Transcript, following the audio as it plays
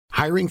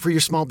Hiring for your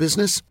small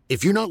business?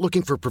 If you're not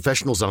looking for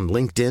professionals on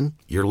LinkedIn,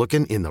 you're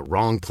looking in the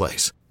wrong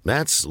place.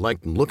 That's like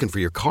looking for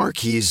your car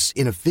keys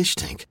in a fish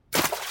tank.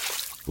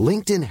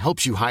 LinkedIn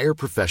helps you hire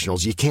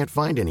professionals you can't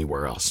find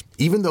anywhere else,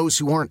 even those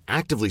who aren't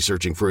actively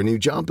searching for a new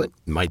job but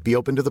might be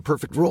open to the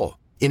perfect role.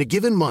 In a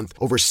given month,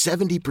 over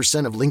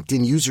 70% of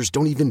LinkedIn users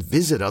don't even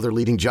visit other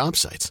leading job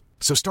sites.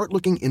 So start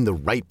looking in the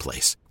right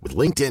place. With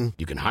LinkedIn,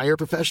 you can hire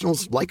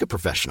professionals like a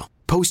professional.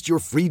 Post your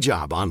free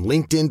job on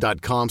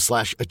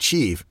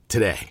linkedin.com/achieve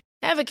today.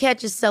 Ever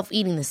catch yourself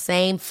eating the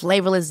same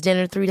flavorless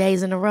dinner 3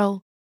 days in a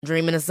row?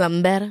 Dreaming of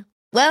something better?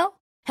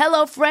 Well,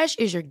 HelloFresh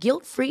is your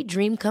guilt-free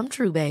dream come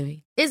true,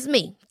 baby. It's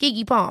me,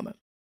 Keke Palmer.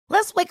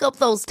 Let's wake up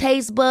those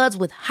taste buds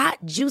with hot,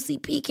 juicy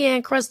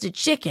pecan-crusted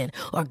chicken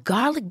or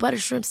garlic butter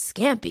shrimp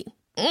scampi.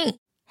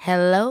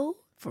 Hello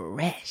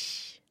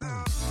Fresh.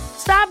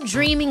 Stop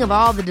dreaming of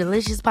all the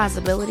delicious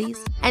possibilities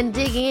and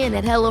dig in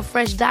at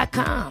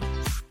HelloFresh.com.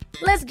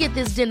 Let's get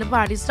this dinner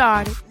party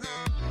started.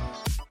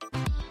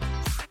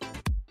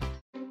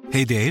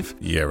 Hey, Dave.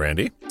 Yeah,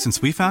 Randy.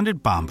 Since we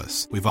founded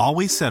Bombas, we've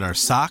always said our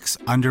socks,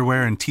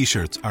 underwear, and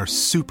T-shirts are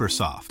super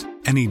soft.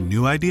 Any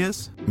new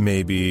ideas?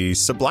 Maybe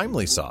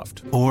sublimely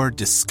soft. Or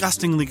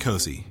disgustingly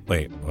cozy.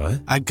 Wait,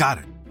 what? I got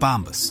it.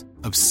 Bombas.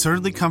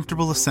 Absurdly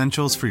comfortable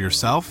essentials for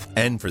yourself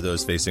and for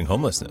those facing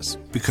homelessness.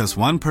 Because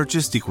one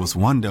purchased equals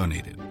one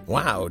donated.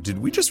 Wow, did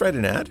we just write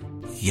an ad?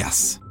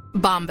 Yes.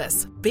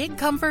 Bombas. Big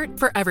comfort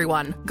for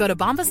everyone. Go to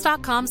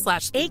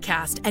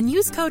bombas.com/ACAST and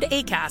use code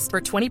ACAST for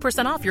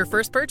 20% off your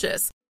first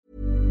purchase.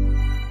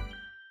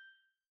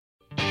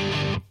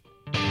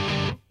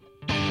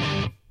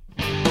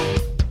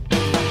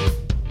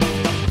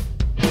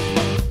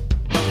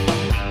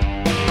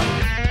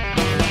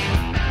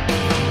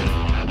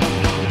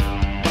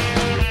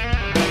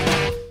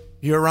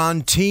 You're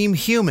on Team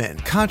Human,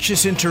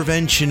 Conscious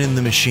Intervention in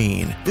the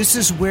Machine. This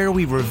is where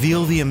we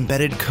reveal the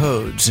embedded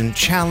codes and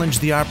challenge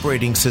the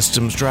operating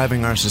systems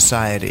driving our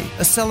society.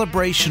 A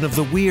celebration of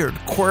the weird,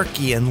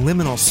 quirky, and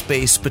liminal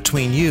space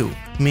between you,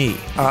 me,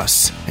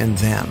 us, and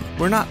them.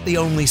 We're not the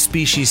only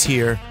species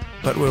here,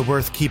 but we're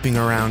worth keeping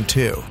around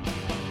too.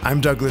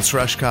 I'm Douglas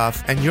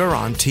Rushkoff, and you're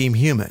on Team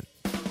Human.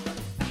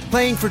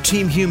 Playing for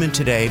Team Human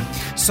today,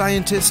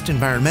 scientist,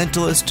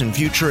 environmentalist, and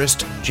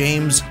futurist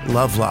James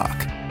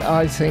Lovelock.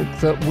 I think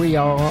that we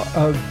are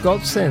a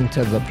godsend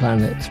to the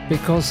planet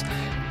because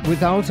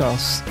without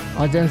us,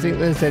 I don't think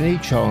there's any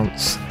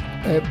chance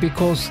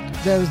because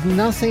there's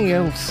nothing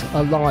else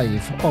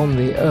alive on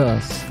the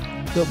Earth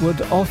that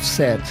would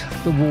offset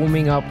the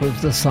warming up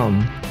of the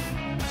sun.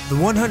 The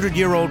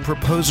 100-year-old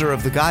proposer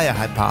of the Gaia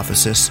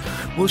hypothesis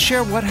will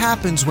share what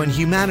happens when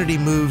humanity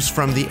moves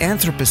from the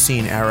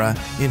Anthropocene era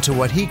into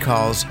what he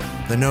calls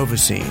the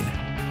Novacene.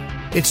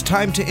 It's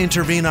time to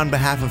intervene on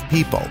behalf of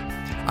people.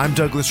 I'm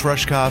Douglas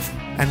Rushkoff,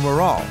 and we're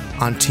all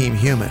on Team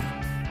Human.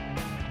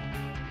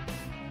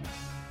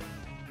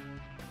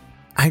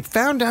 I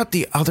found out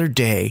the other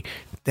day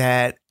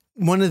that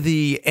one of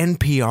the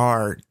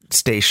NPR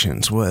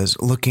stations was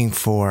looking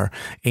for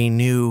a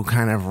new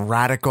kind of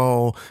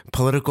radical,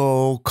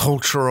 political,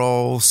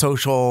 cultural,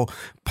 social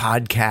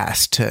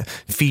podcast to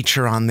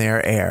feature on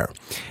their air.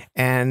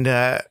 And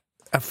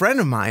a friend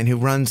of mine who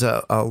runs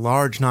a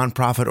large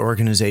nonprofit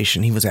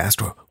organization, he was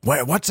asked,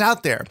 what's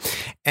out there?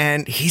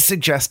 And he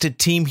suggested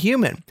Team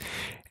Human.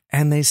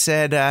 And they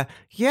said,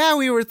 yeah,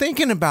 we were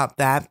thinking about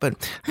that, but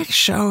that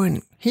show,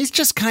 and he's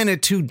just kind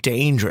of too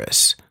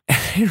dangerous.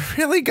 And it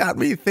really got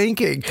me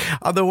thinking.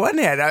 On the one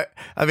hand,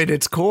 I mean,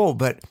 it's cool,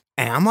 but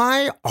am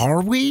I?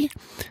 Are we?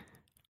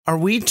 Are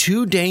we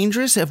too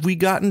dangerous? Have we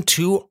gotten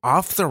too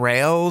off the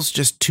rails,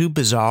 just too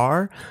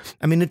bizarre?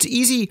 I mean, it's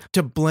easy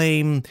to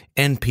blame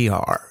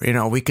NPR. You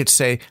know, we could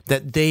say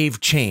that they've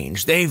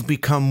changed. They've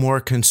become more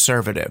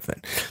conservative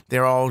and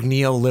they're all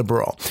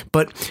neoliberal.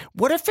 But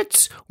what if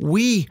it's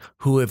we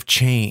who have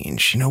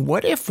changed? You know,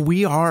 what if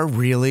we are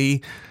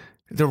really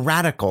the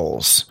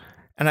radicals?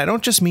 And I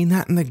don't just mean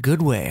that in the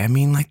good way. I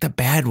mean like the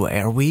bad way.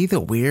 Are we the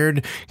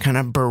weird kind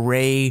of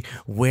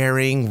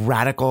beret-wearing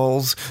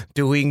radicals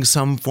doing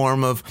some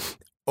form of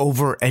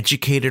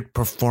overeducated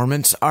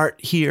performance art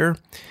here?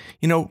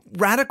 You know,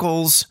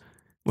 radicals,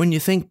 when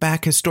you think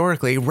back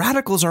historically,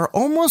 radicals are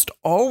almost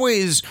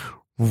always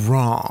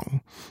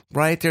wrong,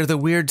 right? They're the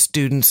weird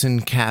students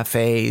in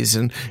cafes,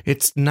 and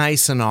it's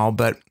nice and all,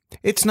 but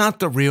it's not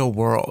the real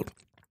world.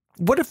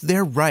 What if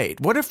they're right?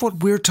 What if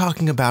what we're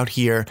talking about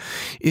here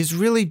is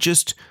really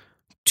just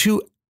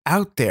too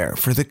out there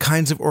for the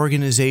kinds of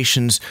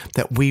organizations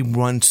that we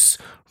once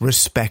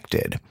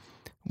respected?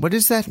 What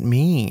does that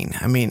mean?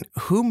 I mean,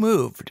 who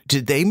moved?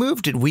 Did they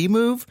move? Did we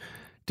move?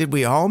 Did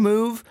we all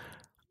move?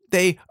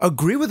 They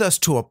agree with us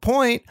to a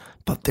point,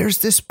 but there's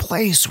this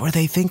place where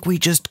they think we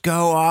just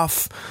go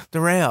off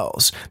the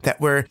rails, that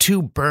we're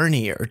too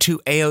Bernie or too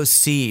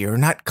AOC or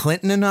not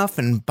Clinton enough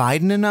and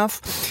Biden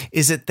enough.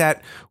 Is it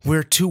that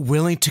we're too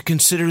willing to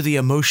consider the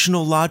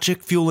emotional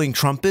logic fueling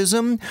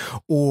Trumpism,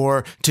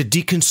 or to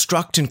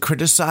deconstruct and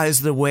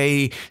criticize the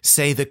way,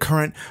 say, the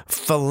current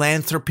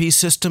philanthropy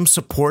system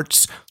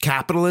supports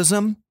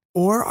capitalism?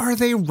 Or are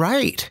they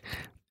right?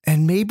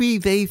 And maybe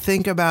they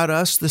think about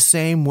us the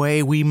same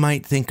way we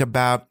might think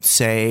about,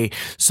 say,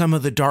 some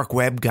of the dark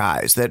web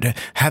guys that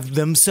have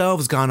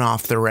themselves gone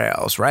off the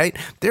rails, right?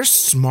 They're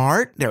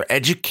smart, they're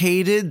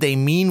educated, they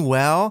mean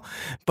well,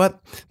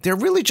 but they're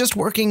really just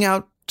working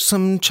out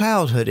some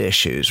childhood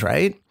issues,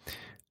 right?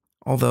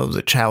 Although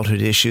the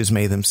childhood issues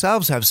may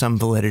themselves have some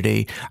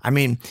validity. I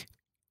mean,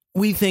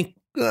 we think,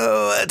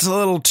 oh, it's a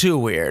little too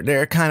weird.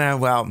 They're kind of,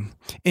 well,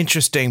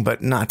 interesting,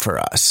 but not for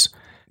us.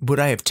 Would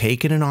I have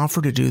taken an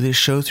offer to do this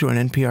show through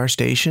an NPR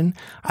station?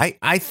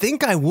 I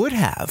think I would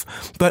have,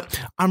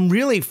 but I'm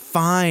really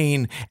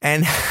fine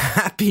and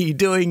happy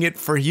doing it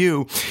for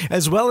you,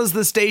 as well as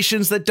the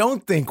stations that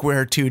don't think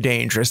we're too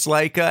dangerous,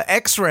 like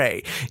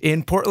X-Ray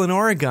in Portland,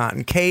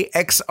 Oregon,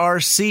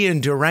 KXRC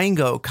in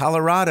Durango,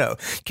 Colorado,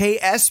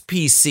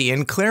 KSPC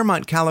in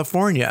Claremont,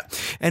 California.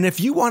 And if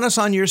you want us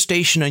on your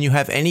station and you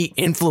have any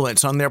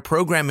influence on their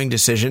programming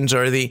decisions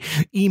or the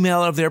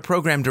email of their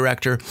program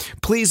director,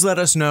 please let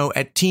us know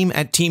at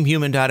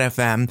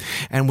team@teamhuman.fm,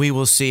 and we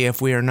will see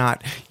if we are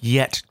not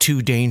yet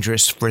too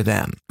dangerous for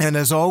them. And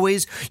as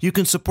always, you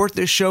can support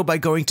this show by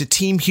going to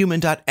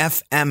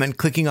teamhuman.fm and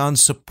clicking on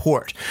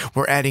support.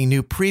 We're adding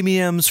new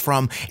premiums,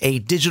 from a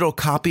digital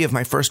copy of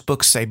my first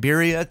book,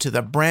 Siberia, to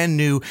the brand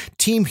new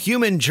Team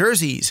Human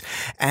jerseys.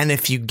 And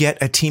if you get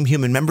a Team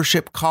Human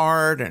membership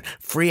card and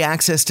free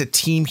access to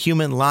Team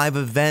Human live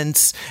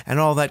events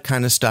and all that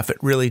kind of stuff, it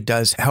really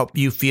does help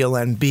you feel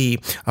and be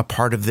a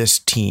part of this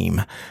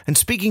team. And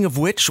speaking of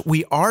which,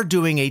 we are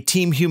doing a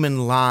Team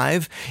Human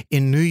Live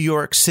in New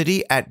York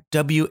City at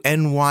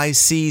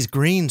WNYC's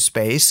Green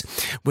Space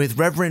with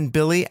Reverend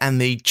Billy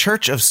and the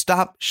Church of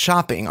Stop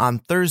Shopping on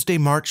Thursday,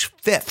 March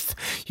 5th.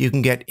 You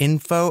can get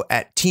info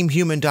at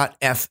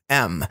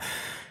teamhuman.fm.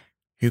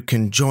 You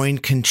can join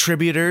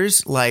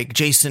contributors like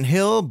Jason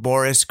Hill,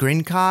 Boris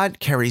Grincott,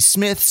 Kerry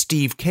Smith,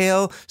 Steve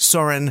Kale,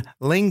 Soren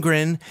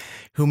Lindgren,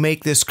 who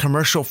make this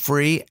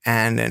commercial-free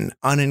and an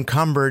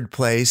unencumbered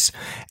place,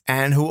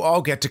 and who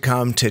all get to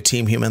come to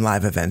Team Human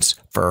Live events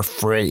for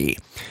free.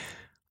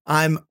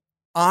 I'm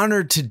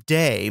honored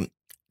today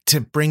to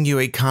bring you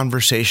a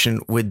conversation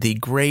with the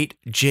great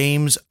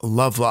James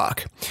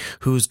Lovelock,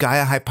 whose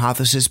Gaia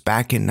hypothesis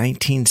back in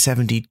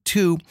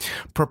 1972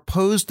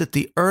 proposed that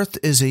the Earth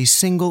is a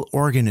single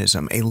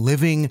organism, a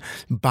living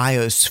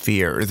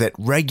biosphere that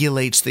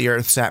regulates the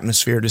Earth's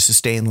atmosphere to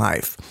sustain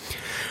life.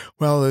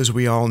 Well, as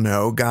we all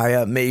know,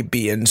 Gaia may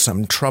be in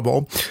some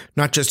trouble,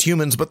 not just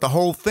humans, but the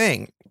whole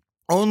thing.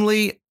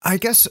 Only, I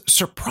guess,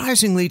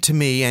 surprisingly to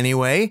me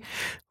anyway,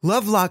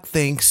 Lovelock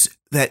thinks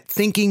that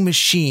thinking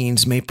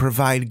machines may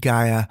provide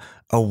Gaia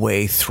a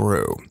way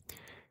through.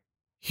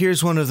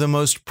 Here's one of the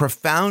most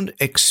profound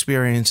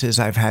experiences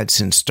I've had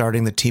since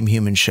starting the Team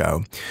Human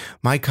show,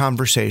 my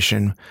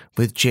conversation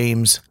with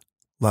James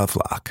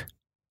Lovelock.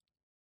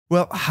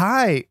 Well,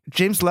 hi,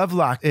 James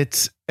Lovelock.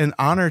 It's an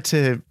honor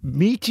to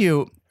meet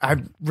you.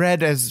 I've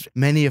read, as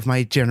many of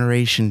my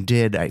generation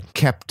did, I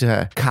kept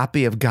a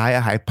copy of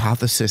Gaia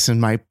Hypothesis in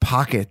my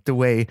pocket the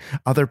way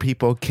other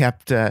people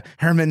kept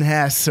Hermann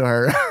Hesse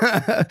or,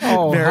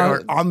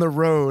 or On the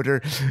Road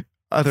or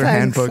other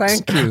handbooks.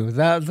 Thank you.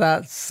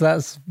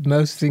 That's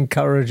most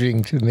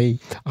encouraging to me.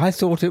 I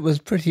thought it was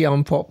pretty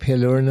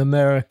unpopular in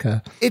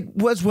America. It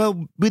was,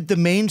 well, with the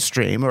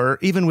mainstream or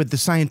even with the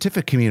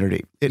scientific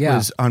community, it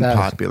was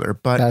unpopular.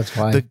 But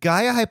the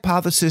Gaia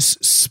Hypothesis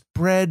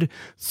spread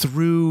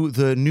through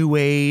the New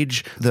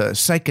Age, the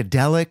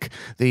psychedelic,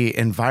 the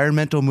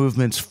environmental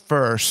movements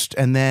first,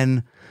 and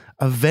then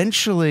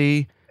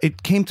eventually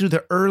it came through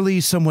the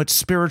early, somewhat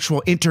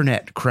spiritual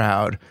internet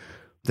crowd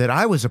that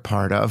I was a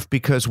part of,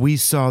 because we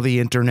saw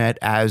the internet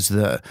as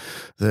the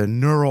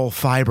neural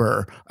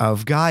fiber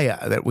of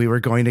Gaia, that we were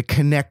going to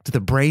connect the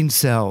brain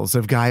cells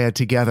of Gaia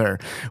together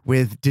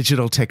with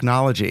digital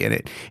technology.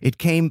 And it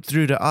came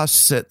through to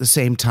us at the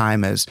same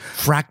time as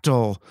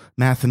fractal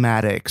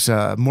mathematics,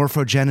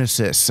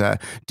 morphogenesis,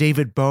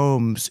 David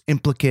Bohm's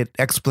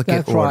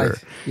implicate-explicate order.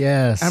 Right.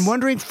 Yes. I'm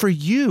wondering, for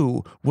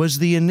you, was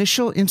the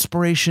initial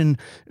inspiration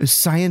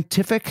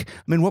scientific?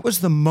 I mean, what was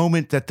the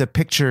moment that the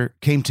picture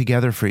came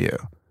together for you?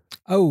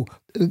 Oh,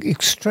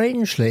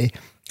 strangely,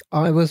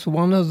 I was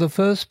one of the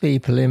first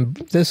people in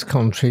this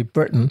country,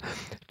 Britain,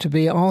 to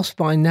be asked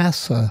by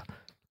NASA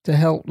to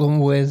help them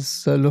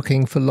with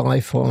looking for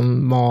life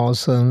on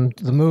Mars and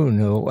the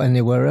Moon or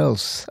anywhere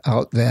else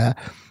out there.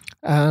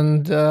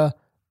 And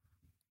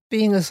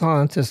being a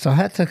scientist, I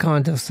had to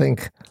kind of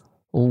think,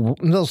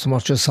 not so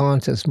much a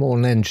scientist, more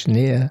an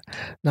engineer.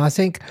 And I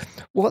think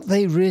what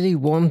they really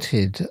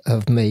wanted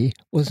of me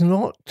was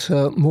not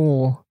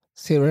more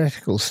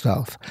theoretical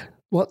stuff.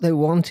 What they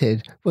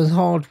wanted was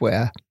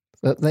hardware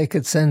that they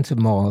could send to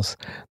Mars.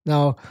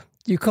 Now,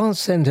 you can't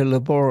send a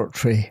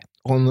laboratory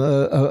on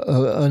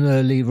an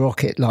early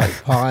rocket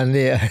like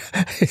Pioneer.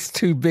 It's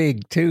too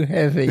big, too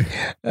heavy,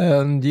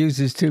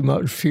 uses too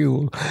much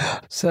fuel.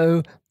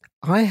 So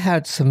I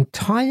had some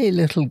tiny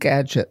little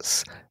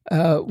gadgets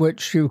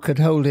which you could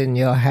hold in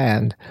your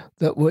hand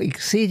that were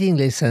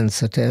exceedingly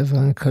sensitive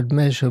and could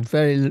measure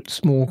very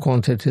small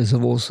quantities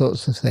of all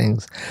sorts of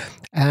things.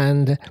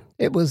 And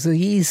it was the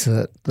ease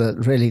that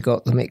really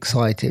got them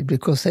excited,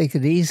 because they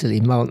could easily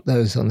mount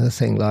those on a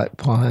thing like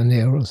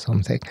Pioneer or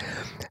something.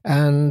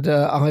 And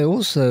I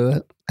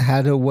also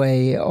had a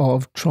way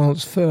of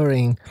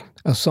transferring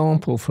a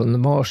sample from the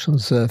Martian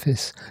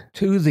surface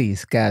to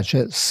these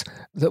gadgets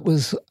that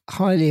was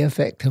highly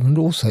effective and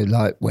also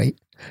lightweight.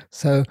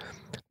 So,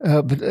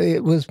 but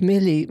it was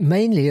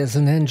mainly as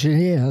an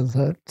engineer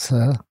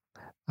that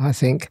I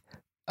think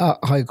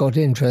I got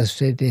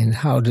interested in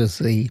how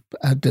does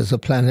a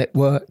planet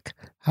work,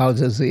 how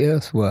does the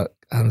Earth work,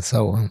 and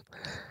so on.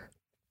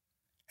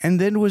 And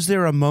then was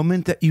there a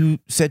moment that you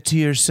said to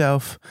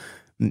yourself,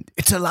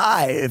 it's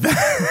alive?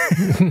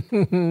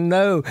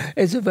 No,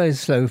 it's a very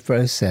slow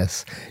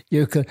process.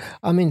 The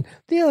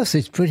Earth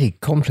is a pretty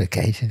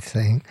complicated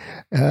thing.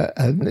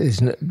 And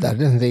I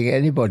don't think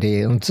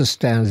anybody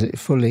understands it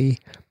fully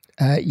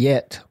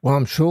yet. Well,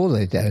 I'm sure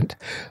they don't.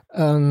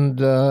 And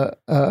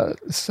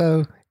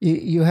so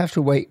you have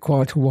to wait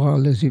quite a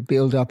while as you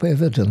build up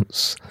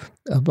evidence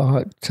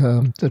about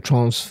the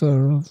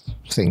transfer of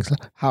things.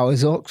 How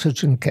is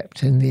oxygen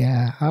kept in the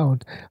air?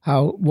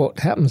 What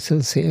happens to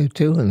the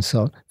CO2 and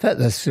so on? In fact,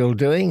 they're still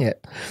doing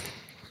it.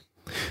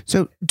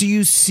 So do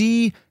you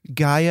see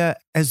Gaia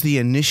as the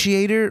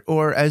initiator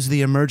or as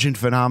the emergent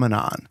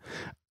phenomenon?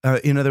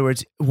 In other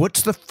words,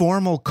 what's the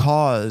formal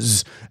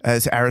cause,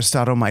 as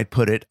Aristotle might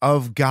put it,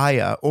 of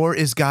Gaia? Or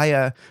is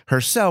Gaia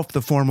herself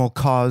the formal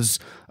cause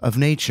of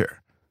nature?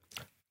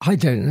 I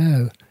don't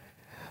know.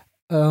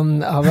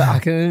 I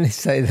can only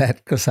say that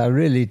because I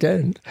really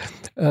don't.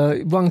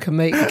 One can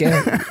make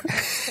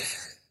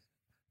guesses.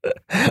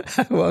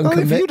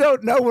 If you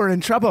don't know, we're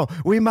in trouble.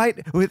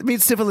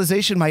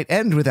 Civilization might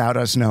end without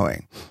us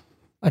knowing.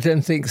 I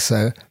don't think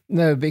so.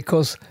 No,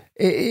 because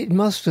it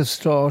must have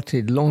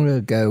started long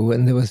ago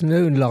when there was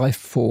no life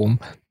form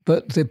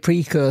but the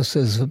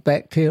precursors of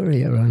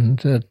bacteria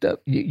and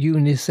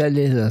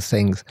unicellular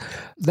things.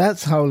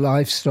 That's how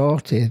life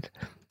started.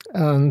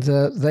 And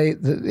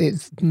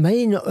its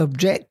main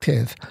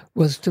objective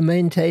was to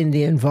maintain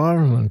the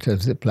environment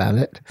of the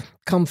planet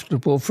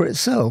comfortable for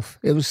itself.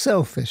 It was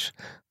selfish.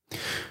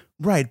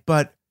 Right,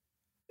 but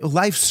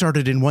life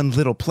started in one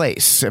little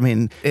place. I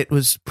mean, it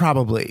was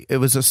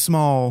a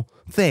small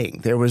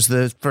thing. There was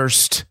the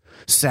first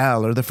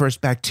cell or the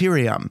first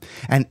bacterium,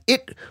 and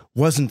it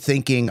wasn't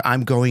thinking,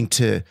 I'm going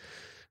to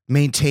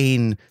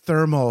maintain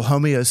thermal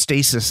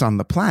homeostasis on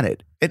the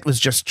planet. It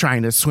was just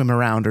trying to swim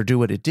around or do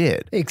what it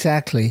did.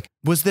 Exactly.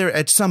 Was there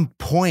at some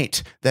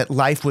point that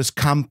life was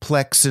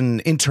complex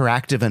and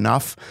interactive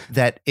enough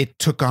that it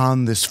took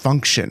on this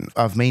function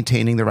of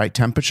maintaining the right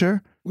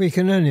temperature? We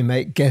can only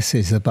make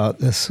guesses about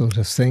this sort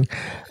of thing.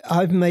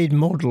 I've made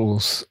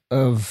models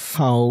of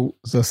how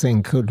the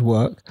thing could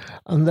work,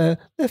 and they're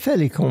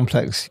fairly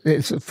complex.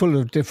 It's full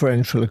of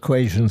differential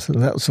equations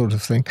and that sort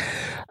of thing.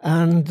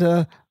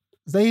 And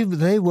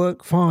they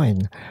work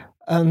fine.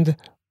 And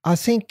I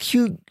think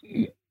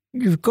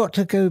you've got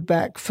to go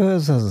back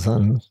further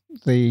than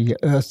the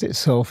Earth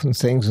itself and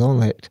things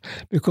on it,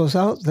 because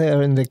out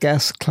there in the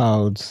gas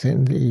clouds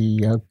in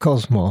the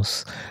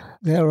cosmos,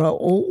 there are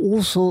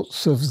all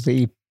sorts of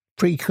the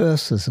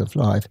precursors of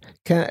life,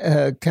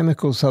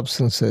 chemical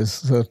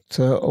substances that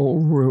are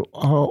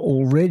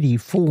already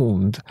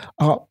formed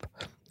up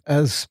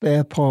as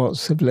spare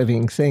parts of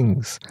living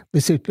things.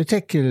 This is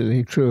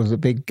particularly true of the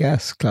big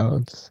gas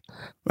clouds.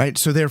 Right,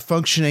 so they're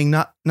functioning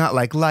not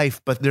like life,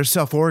 but they're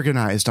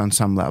self-organized on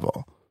some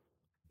level.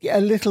 Yeah,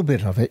 a little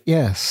bit of it,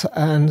 yes.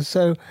 And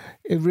so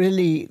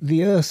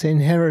the Earth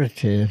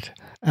inherited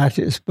at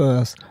its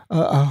birth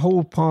a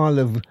whole pile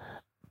of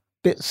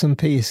bits and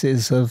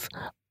pieces of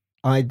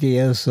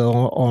ideas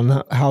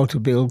on how to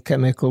build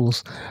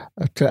chemicals,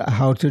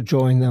 how to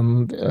join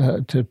them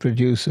to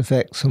produce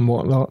effects and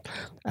whatnot.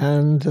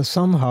 And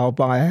somehow,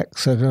 by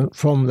accident,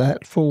 from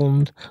that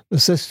formed the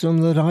system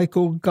that I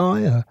call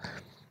Gaia.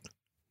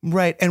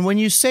 Right. And when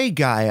you say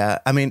Gaia,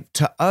 I mean,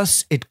 to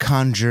us, it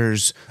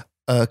conjures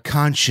a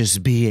conscious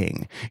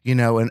being,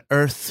 an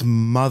earth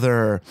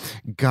mother,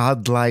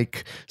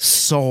 godlike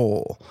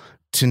soul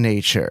to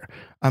nature.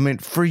 I mean,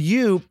 for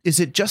you, is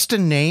it just a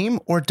name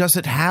or does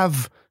it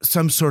have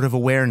some sort of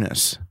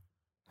awareness?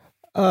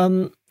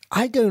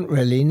 I don't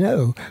really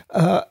know.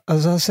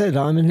 As I said,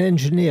 I'm an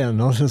engineer,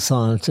 not a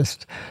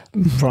scientist,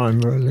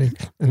 primarily.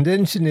 And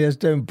engineers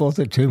don't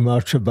bother too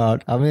much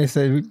about. I mean, if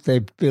they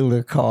build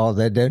a car,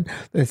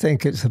 they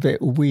think it's a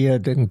bit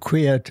weird and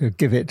queer to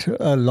give it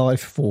a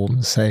life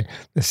form. Say,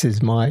 this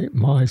is my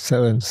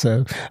so and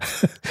so.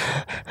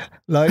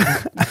 Like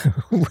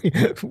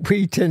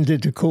we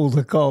tended to call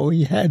the car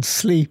we had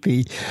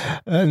Sleepy,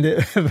 and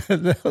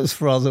that was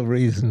for other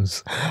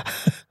reasons.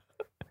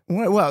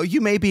 Well,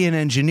 you may be an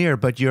engineer,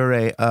 but you're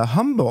a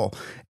humble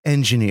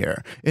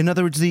engineer. In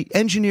other words, the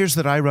engineers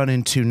that I run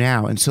into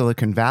now in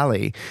Silicon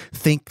Valley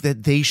think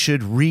that they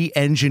should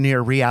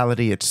re-engineer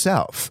reality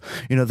itself.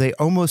 They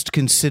almost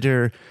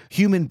consider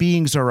human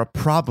beings are a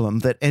problem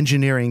that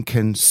engineering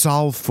can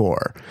solve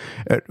for,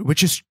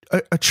 which is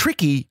a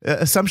tricky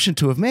assumption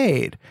to have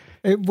made.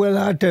 Well,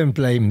 I don't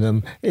blame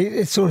them.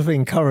 It sort of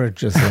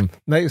encourages them,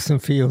 makes them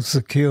feel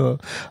secure.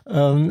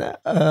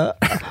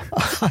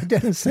 I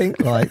don't think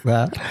like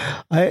that.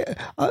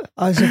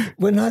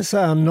 When I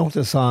say I'm not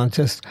a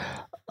scientist,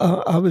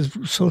 I was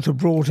sort of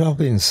brought up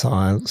in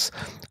science,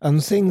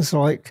 and things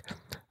like,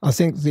 I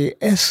think the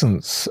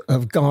essence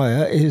of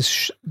Gaia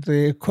is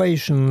the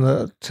equation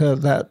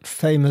that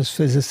famous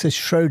physicist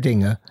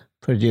Schrödinger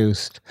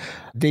produced,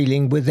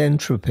 dealing with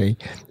entropy.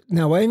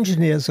 Now,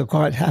 engineers are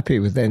quite happy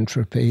with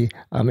entropy.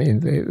 I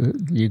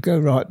mean, you go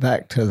right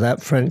back to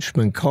that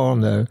Frenchman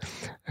Carnot,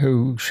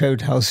 who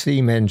showed how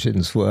steam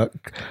engines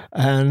work,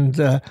 and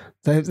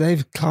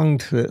they've clung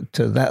to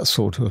that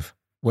sort of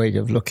way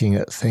of looking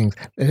at things.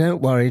 They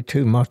don't worry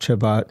too much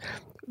about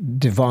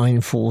divine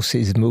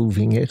forces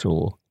moving it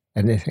or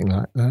anything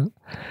like that.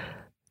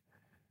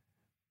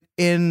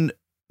 In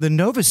the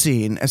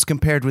Novacene, as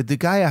compared with the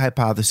Gaia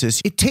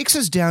hypothesis, it takes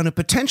us down a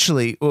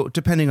potentially, well,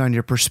 depending on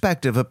your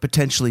perspective, a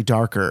potentially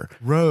darker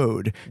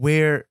road,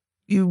 where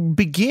you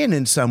begin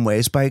in some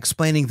ways by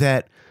explaining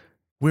that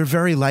we're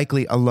very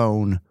likely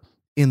alone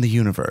in the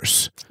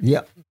universe.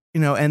 Yep.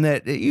 And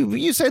that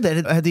you say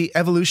that had the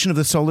evolution of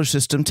the solar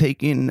system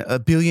taken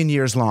 1 billion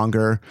years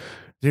longer,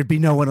 there'd be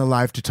no one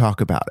alive to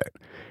talk about it.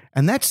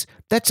 And that's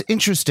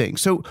interesting.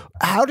 So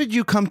how did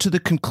you come to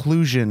the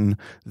conclusion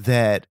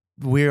that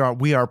we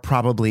are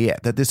probably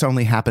it, that this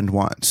only happened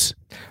once?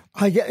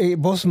 It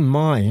wasn't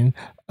mine.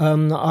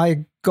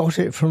 I got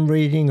it from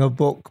reading a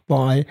book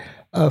by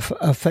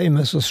a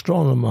famous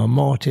astronomer,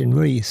 Martin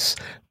Rees,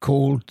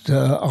 called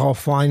Our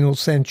Final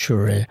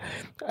Century.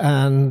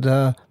 And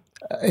that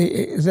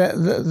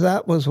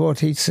was what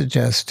he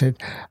suggested.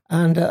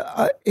 And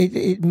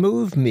it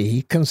moved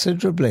me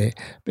considerably,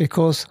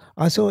 because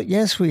I thought,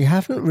 yes, we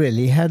haven't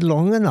really had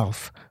long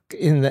enough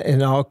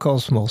in our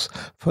cosmos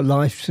for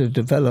life to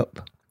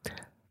develop.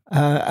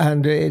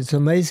 And it's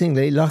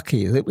amazingly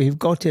lucky that we've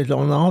got it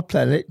on our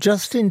planet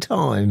just in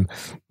time.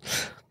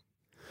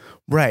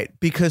 Right,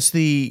 because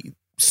the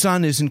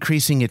sun is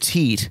increasing its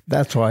heat.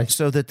 That's right.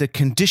 So that the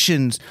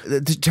conditions, the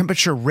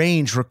temperature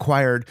range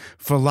required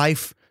for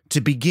life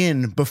to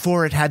begin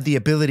before it had the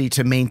ability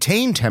to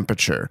maintain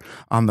temperature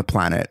on the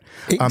planet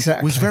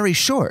was very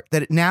short.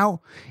 That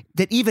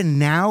even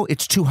now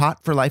it's too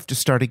hot for life to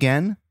start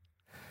again.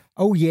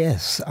 Oh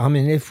yes, I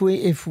mean if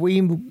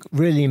we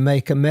really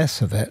make a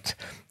mess of it,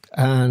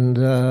 and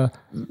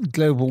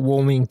global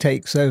warming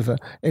takes over,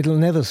 it'll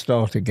never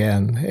start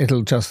again.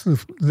 It'll just,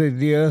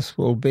 the Earth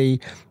will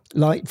be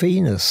like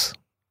Venus,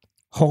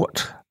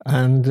 hot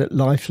and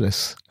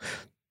lifeless.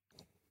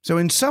 So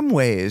in some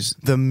ways,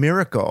 the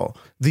miracle,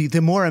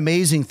 the more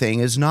amazing thing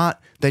is not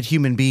that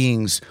human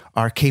beings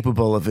are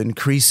capable of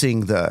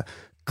increasing the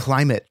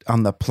climate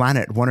on the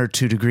planet 1 or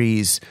 2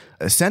 degrees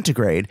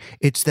centigrade.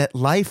 It's that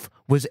life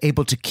was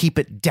able to keep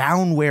it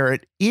down where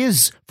it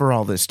is for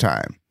all this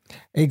time.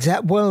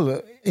 Exactly.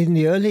 Well, in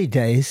the early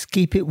days,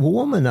 keep it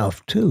warm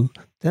enough too.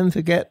 Don't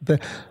forget,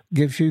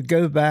 if you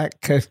go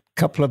back a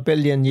couple of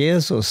billion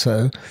years or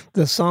so,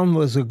 the sun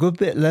was a good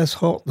bit less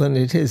hot than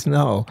it is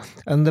now.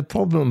 And the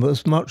problem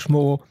was much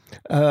more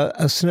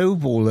a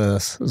snowball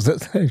Earth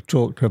that they've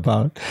talked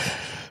about.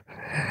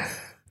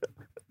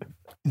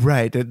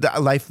 Right.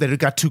 Life that it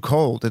got too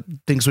cold, that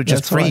things would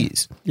just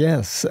freeze. Right.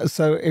 Yes.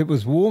 So it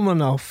was warm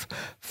enough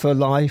for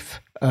life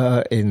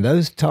in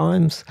those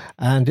times,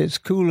 and it's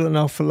cool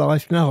enough for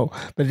life now.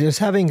 But it's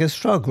having a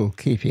struggle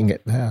keeping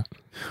it there.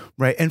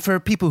 Right. And for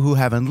people who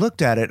haven't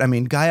looked at it, I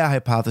mean, Gaia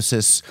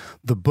Hypothesis,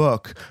 the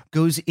book,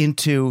 goes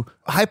into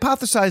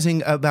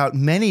hypothesizing about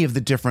many of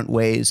the different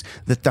ways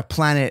that the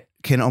planet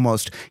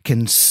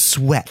can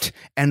sweat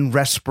and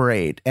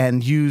respirate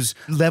and use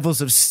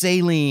levels of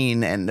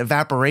saline and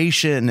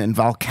evaporation and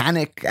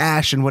volcanic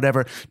ash and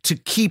whatever to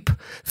keep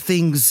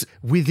things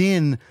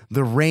within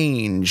the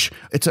range.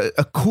 It's a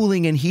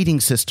cooling and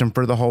heating system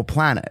for the whole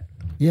planet.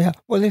 Yeah,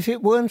 well, if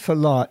it weren't for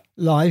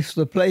life,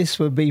 the place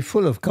would be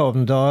full of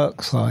carbon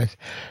dioxide.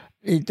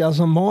 It does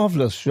a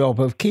marvelous job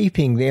of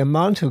keeping the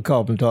amount of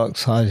carbon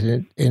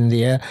dioxide in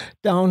the air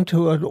down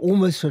to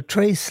almost a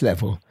trace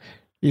level.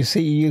 You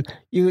see,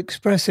 you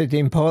express it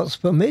in parts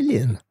per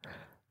million.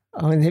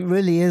 I mean, it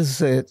really is,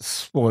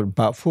 it's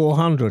about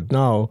 400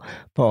 now,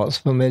 parts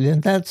per million.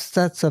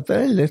 That's a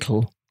very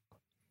little.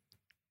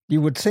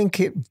 You would think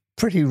it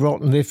pretty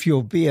rotten if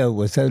your beer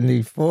was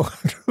only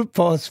 400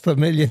 parts per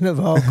million of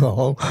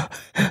alcohol.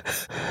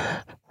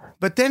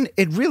 But then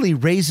it really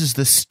raises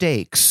the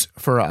stakes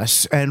for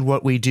us and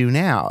what we do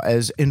now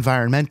as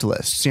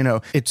environmentalists. You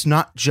know, it's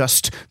not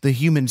just the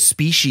human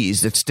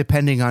species that's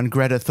depending on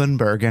Greta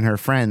Thunberg and her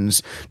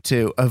friends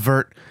to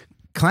avert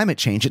climate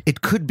change.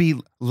 It could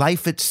be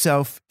life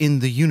itself in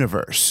the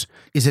universe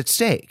is at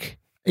stake.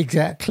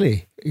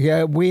 Exactly.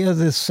 Yeah, we are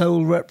the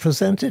sole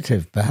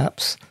representative,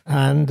 perhaps,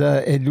 and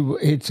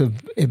it's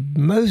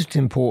most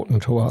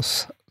important to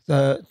us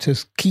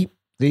to keep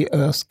the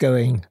Earth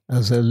going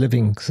as a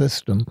living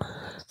system.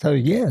 So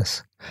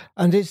yes,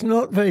 and it's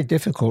not very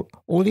difficult.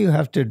 All you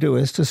have to do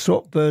is to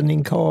stop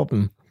burning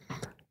carbon.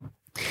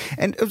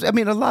 And I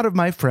mean, a lot of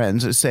my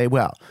friends say,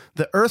 well,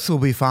 the Earth will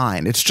be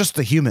fine. It's just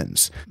the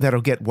humans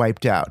that'll get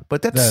wiped out.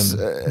 But that's,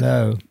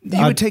 no.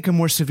 You would take a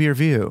more severe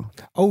view.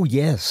 Oh,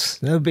 yes.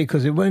 No,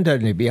 because it won't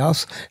only be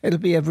us, it'll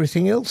be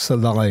everything else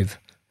alive.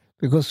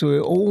 Because we're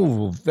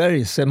all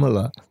very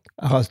similar.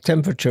 Our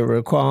temperature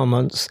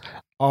requirements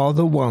are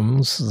the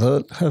ones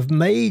that have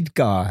made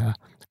Gaia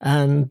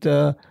and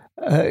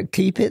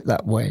keep it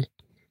that way.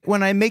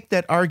 When I make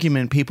that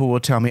argument, people will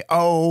tell me,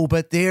 oh,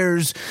 but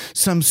there's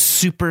some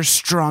super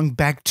strong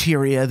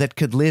bacteria that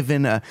could live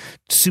in a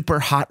super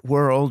hot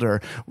world,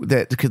 or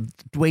that could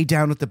way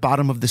down at the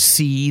bottom of the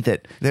sea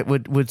that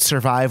would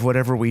survive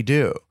whatever we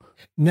do.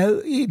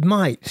 No, it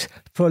might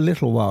for a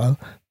little while,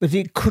 but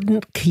it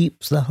couldn't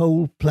keep the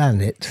whole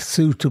planet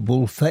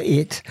suitable for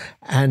it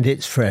and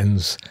its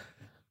friends.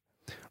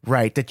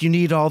 Right, that you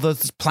need all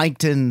those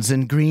planktons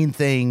and green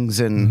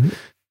things and... Mm-hmm.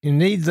 You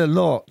need the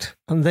lot,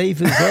 and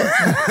they've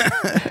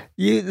evolved.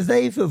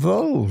 They've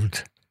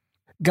evolved.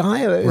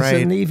 Gaia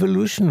is an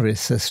evolutionary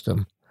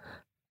system.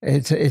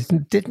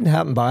 It didn't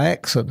happen by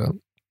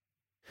accident.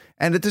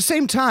 And at the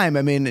same time,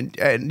 I mean,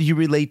 you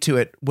relate to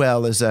it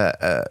well as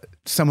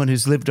someone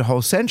who's lived a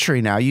whole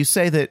century now. You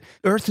say that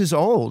Earth is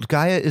old,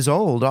 Gaia is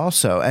old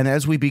also. And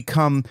as we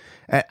become,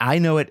 I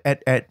know it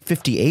at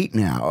 58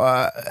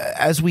 now,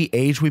 as we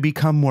age, we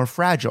become more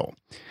fragile.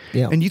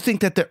 Yeah. And you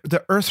think that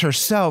the Earth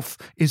herself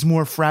is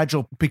more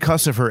fragile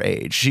because of her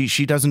age.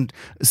 She doesn't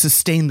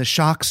sustain the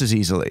shocks as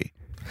easily.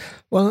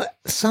 Well,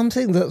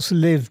 something that's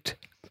lived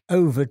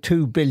over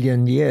 2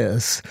 billion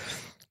years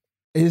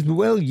is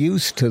well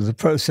used to the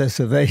process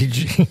of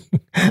aging.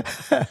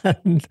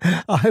 And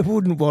I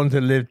wouldn't want to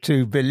live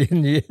 2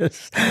 billion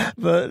years,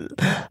 but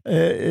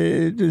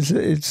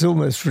it's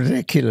almost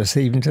ridiculous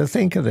even to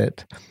think of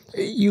it.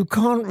 You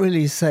can't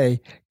really say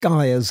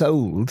Gaia's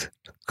old,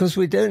 because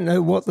we don't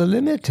know what the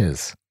limit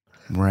is.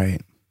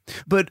 Right.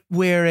 But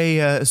where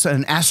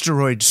an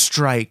asteroid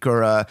strike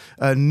or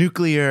a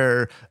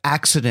nuclear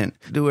accident,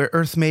 where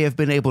Earth may have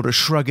been able to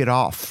shrug it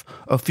off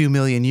a few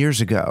million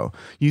years ago,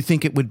 you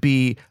think it would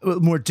be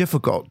more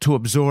difficult to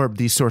absorb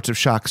these sorts of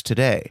shocks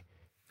today?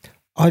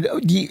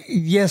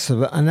 Yes,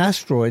 an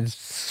asteroid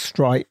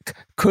strike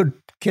could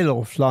kill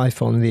off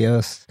life on the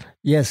Earth.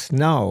 Yes,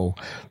 now.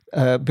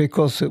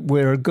 Because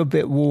we're a good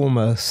bit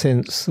warmer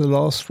since the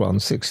last one,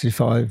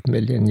 65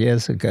 million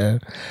years ago.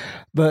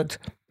 But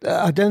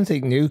I don't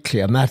think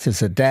nuclear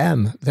matters a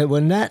damn. There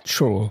were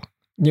natural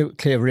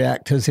nuclear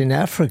reactors in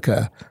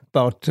Africa,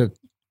 but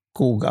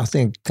I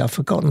think I've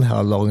forgotten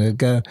how long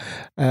ago.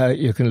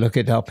 You can look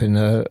it up in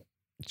a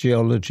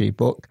geology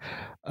book.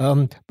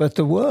 But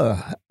there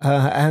were,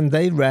 and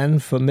they ran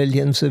for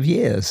millions of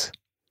years.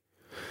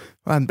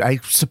 I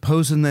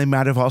suppose they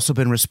might have also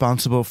been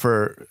responsible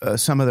for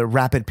some of the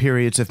rapid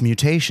periods of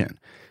mutation.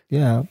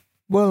 Yeah.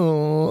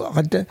 Well,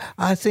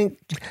 I think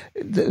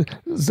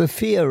the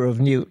fear of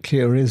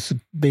nuclear has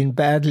been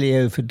badly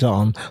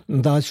overdone,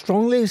 and I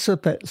strongly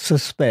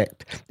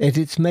suspect that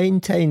it's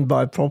maintained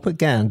by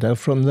propaganda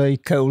from the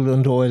coal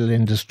and oil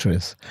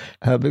industries,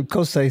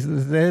 because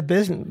their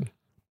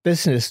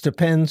business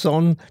depends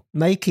on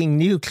making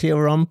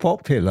nuclear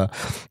unpopular.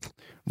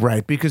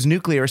 Right, because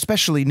nuclear,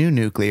 especially new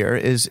nuclear,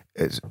 is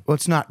well,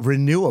 it's not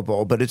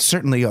renewable, but it's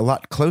certainly a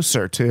lot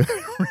closer to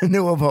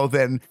renewable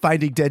than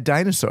finding dead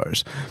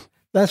dinosaurs.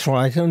 That's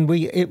right, and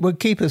it would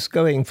keep us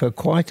going for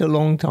quite a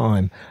long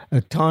time,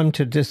 a time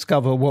to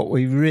discover what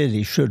we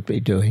really should be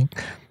doing.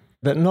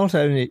 But not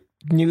only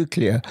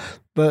nuclear,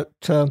 but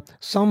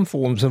some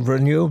forms of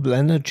renewable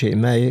energy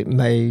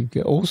may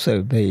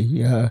also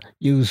be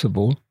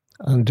usable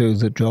and do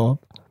the job.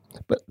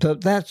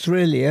 But that's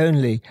really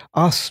only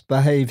us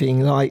behaving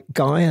like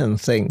Gaian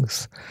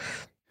things.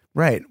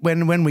 Right.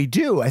 When we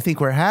do, I think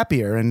we're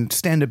happier and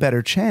stand a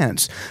better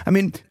chance. I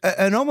mean,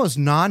 an almost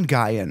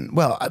non-Gaian,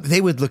 well,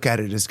 they would look at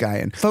it as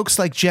Gaian. Folks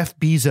like Jeff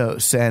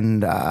Bezos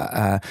and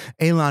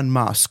Elon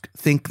Musk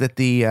think that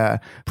the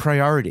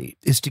priority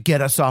is to get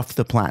us off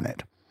the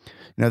planet.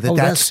 You know,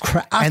 that's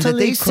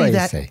utterly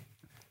crazy.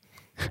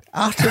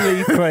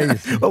 Utterly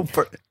crazy.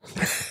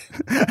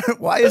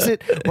 Why is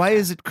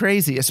it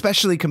crazy,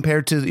 especially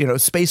compared to,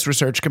 space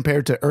research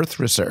compared to Earth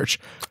research?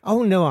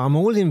 Oh, no, I'm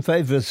all in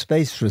favor of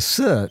space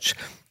research,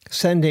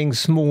 sending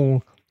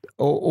small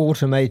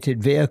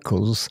automated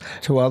vehicles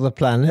to other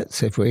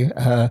planets,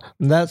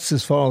 that's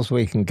as far as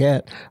we can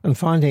get, and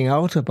finding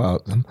out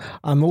about them.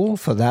 I'm all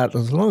for that,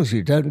 as long as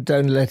you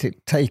don't let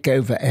it take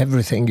over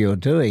everything you're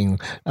doing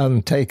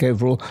and take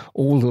over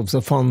all of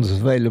the funds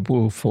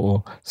available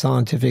for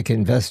scientific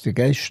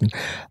investigation.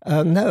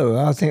 No,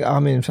 I think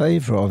I'm in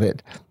favor of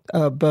it.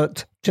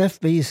 But Jeff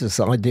Bezos'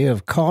 idea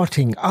of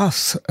carting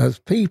us as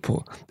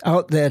people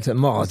out there to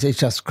Mars is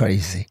just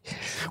crazy.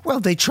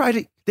 Well, they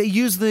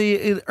use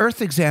the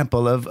Earth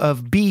example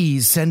of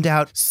bees send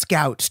out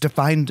scouts to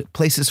find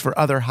places for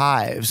other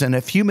hives. And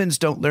if humans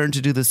don't learn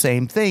to do the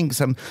same thing,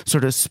 some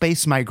sort of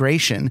space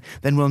migration,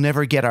 then we'll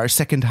never get our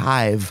second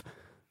hive.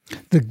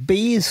 The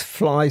bees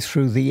fly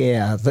through the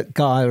air that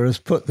Gaia has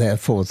put there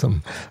for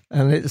them,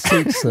 and it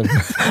suits them.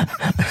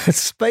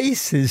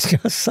 Space is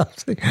just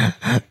something.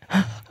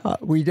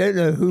 We don't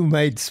know who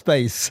made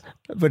space,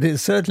 but it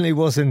certainly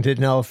wasn't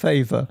in our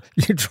favour.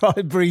 You try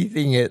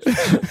breathing it.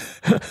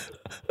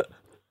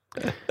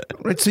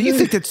 Right, so you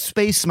think that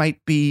space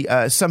might be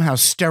somehow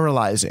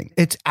sterilizing?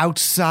 It's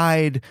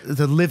outside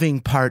the living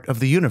part of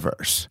the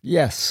universe.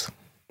 Yes,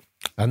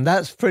 and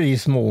that's pretty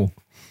small.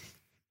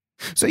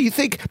 So you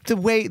think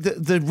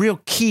the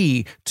real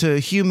key to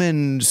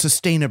human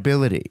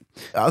sustainability,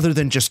 other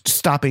than just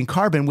stopping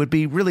carbon, would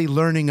be really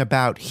learning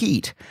about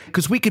heat?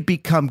 Because we could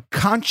become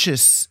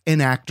conscious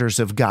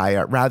enactors of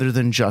Gaia rather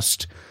than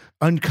just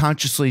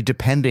unconsciously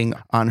depending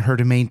on her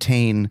to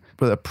maintain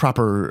a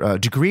proper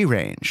degree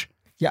range.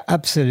 Yeah,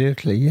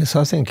 absolutely. Yes,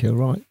 I think you're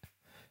right.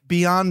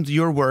 Beyond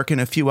your work and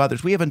a few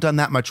others, we haven't done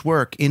that much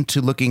work into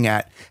looking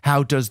at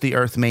how does the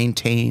Earth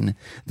maintain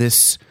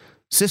this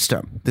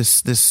system,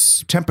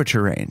 this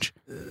temperature range.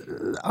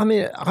 I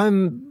mean,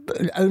 I'm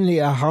only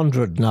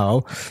 100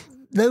 now.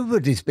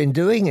 Nobody's been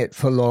doing it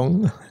for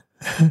long.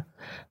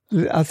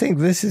 I think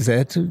this is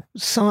it.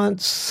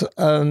 Science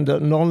and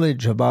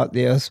knowledge about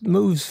the Earth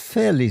moves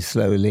fairly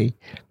slowly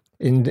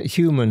in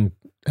human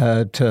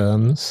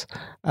terms,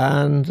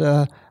 and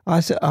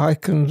I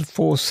can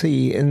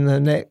foresee in the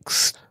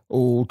next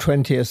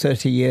 20 or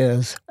 30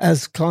 years,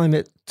 as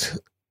climate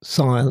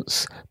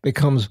science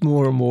becomes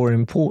more and more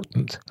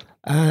important,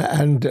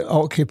 and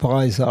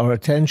occupies our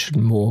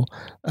attention more,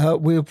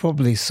 we'll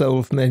probably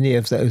solve many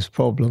of those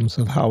problems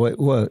of how it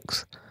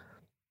works.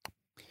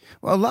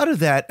 Well, a lot of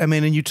that, I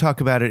mean, and you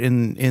talk about it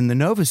in the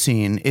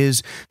Novacene,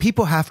 is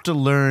people have to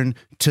learn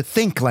to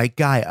think like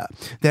Gaia,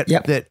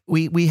 that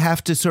we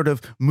have to sort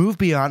of move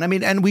beyond. I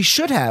mean, and we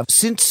should have,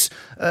 since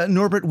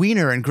Norbert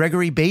Wiener and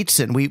Gregory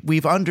Bateson,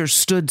 we've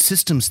understood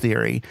systems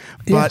theory,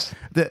 but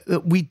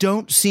we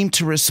don't seem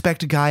to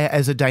respect Gaia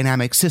as a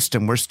dynamic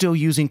system. We're still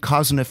using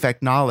cause and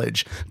effect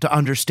knowledge to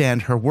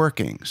understand her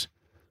workings.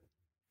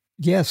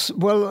 Yes,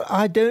 well,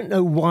 I don't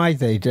know why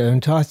they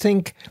don't. I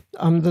think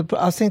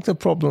the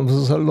problem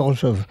is a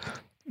lot of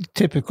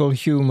typical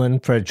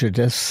human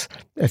prejudice.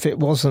 If it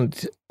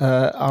wasn't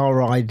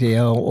our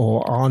idea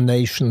or our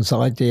nation's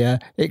idea,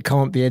 it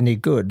can't be any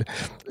good.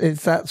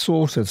 It's that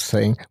sort of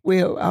thing.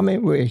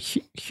 We're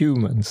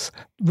humans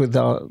with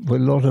a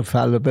lot of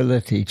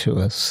fallibility to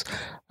us,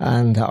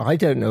 and I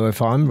don't know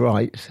if I'm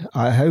right.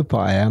 I hope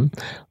I am,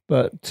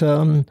 but.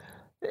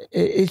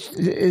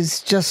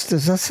 It's just,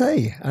 as I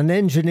say, an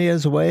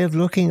engineer's way of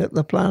looking at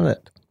the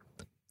planet.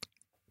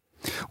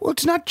 Well,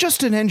 it's not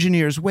just an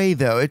engineer's way,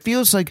 though. It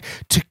feels like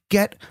to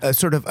get a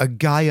sort of a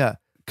Gaia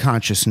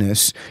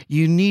consciousness,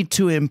 you need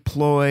to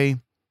employ,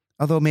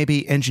 although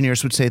maybe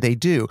engineers would say they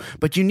do,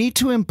 but you need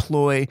to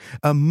employ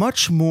a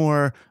much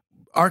more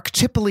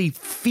archetypally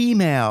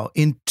female,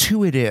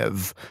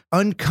 intuitive,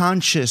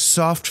 unconscious,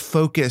 soft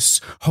focus,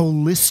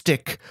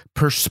 holistic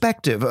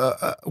perspective,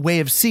 a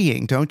way of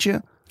seeing, don't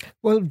you?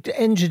 Well,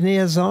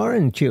 engineers are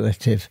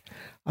intuitive.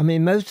 I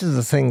mean, most of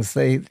the things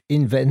they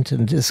invent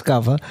and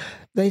discover,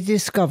 they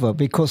discover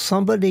because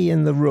somebody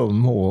in the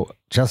room or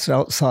just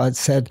outside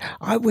said,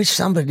 I wish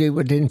somebody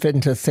would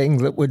invent a thing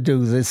that would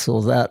do this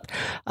or that.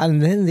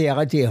 And then the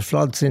idea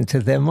floods into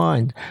their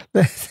mind.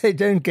 They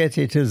don't get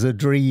it as a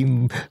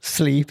dream,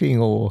 sleeping,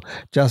 or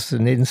just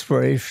an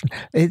inspiration.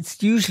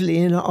 It's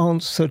usually an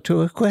answer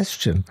to a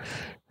question.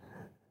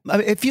 I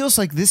mean, it feels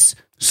like this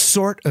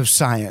sort of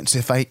science,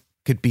 if I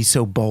could be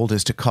so bold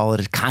as to call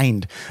it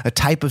a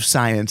type of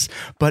science,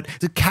 but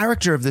the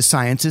character of the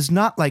science is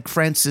not like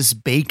Francis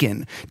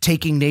Bacon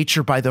taking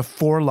nature by the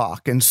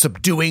forelock and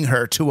subduing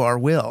her to our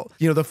will.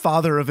 You know, the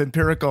father of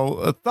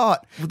empirical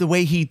thought, the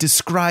way he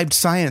described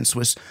science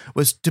was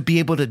to be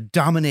able to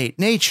dominate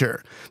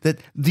nature. That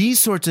these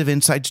sorts of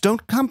insights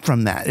don't come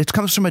from that. It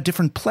comes from a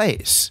different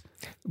place.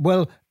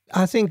 Well,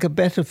 I think a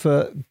better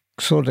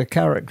sort of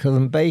character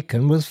than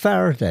Bacon was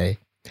Faraday.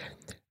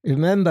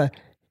 Remember,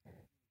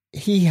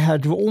 he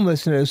had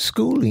almost no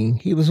schooling.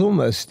 He was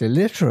almost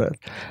illiterate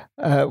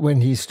when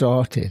he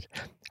started,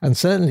 and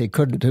certainly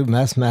couldn't do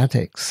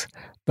mathematics.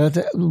 But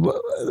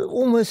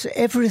almost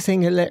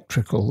everything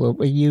electrical that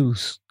we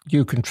use,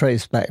 you can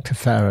trace back to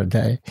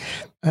Faraday.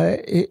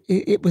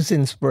 It was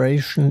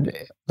inspiration,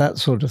 that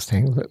sort of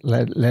thing,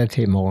 that led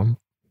him on.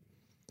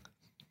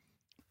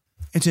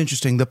 It's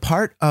interesting. The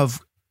part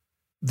of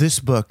this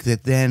book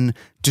that then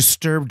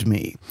disturbed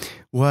me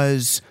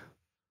was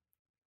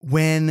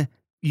when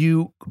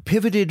you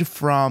pivoted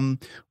from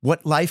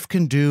what life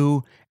can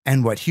do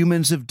and what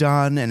humans have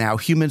done and how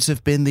humans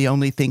have been the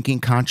only thinking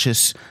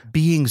conscious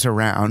beings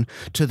around,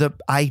 to the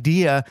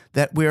idea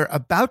that we're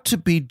about to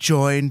be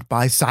joined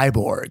by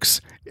cyborgs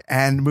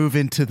and move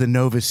into the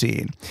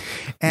Novacene.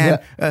 And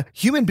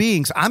human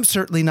beings, I'm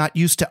certainly not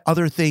used to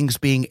other things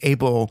being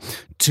able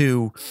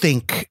to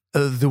think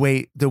the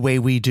way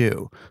we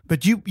do.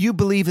 But you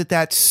believe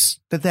that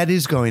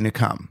is going to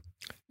come.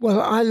 Well,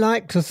 I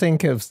like to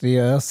think of the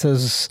Earth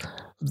as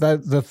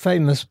the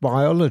famous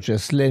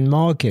biologist Lynn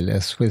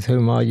Margulis, with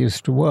whom I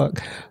used to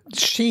work.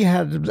 She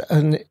had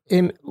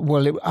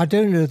I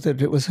don't know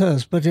that it was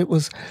hers, but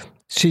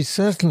she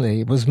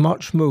certainly was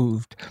much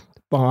moved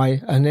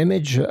by an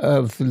image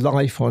of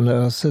life on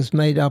Earth as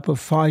made up of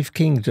 5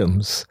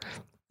 kingdoms: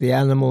 the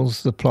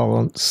animals, the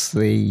plants,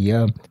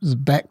 the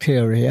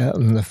bacteria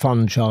and the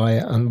fungi,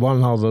 and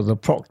one other, the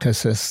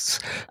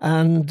proctocysts.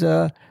 And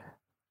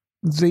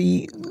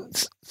the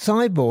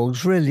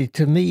cyborgs really,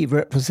 to me,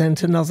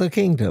 represent another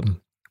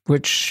kingdom,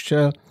 which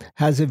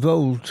has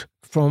evolved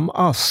from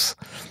us.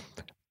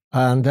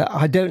 And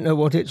I don't know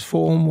what its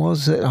form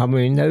was. I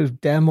mean, know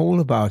damn all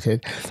about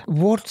it.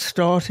 What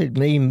started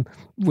me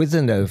with the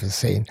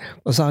Novacene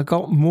was I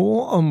got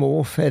more and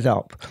more fed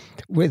up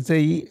with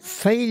the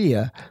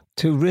failure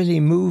to really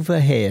move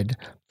ahead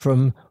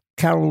from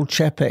Karol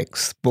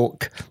Čapek's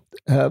book,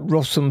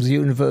 Rossum's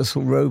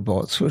Universal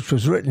Robots, which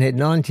was written in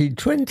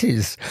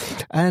 1920s.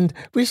 And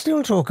we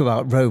still talk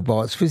about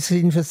robots. We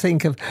seem to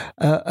think of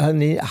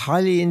a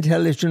highly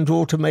intelligent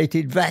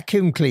automated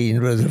vacuum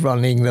cleaner as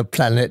running the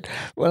planet.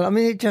 Well, I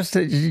mean, it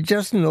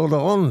just not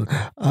on.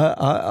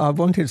 I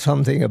wanted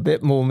something a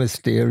bit more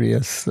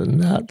mysterious than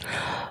that.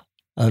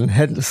 And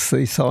hence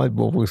the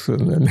cyborgs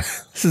and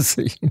the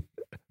scene.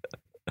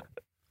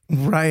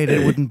 Right,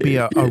 it wouldn't be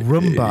a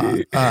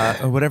Roomba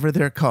or whatever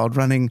they're called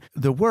running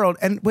the world.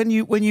 And when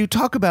you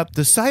talk about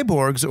the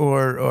cyborgs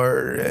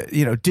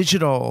or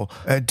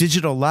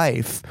digital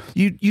life,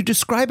 you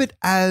describe it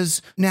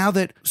as now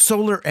that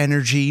solar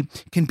energy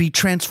can be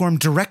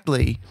transformed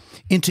directly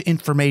into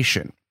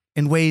information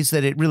in ways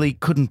that it really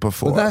couldn't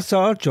before. Well, that's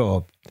our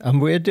job, and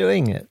we're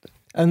doing it.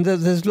 And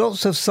there's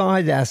lots of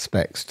side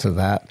aspects to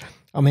that.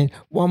 I mean,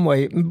 one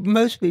way,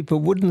 most people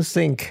wouldn't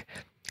think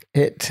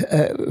it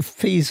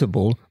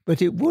feasible,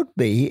 but it would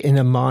be in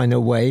a minor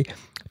way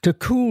to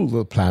cool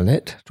the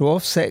planet, to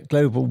offset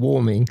global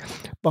warming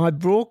by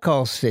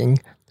broadcasting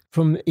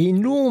from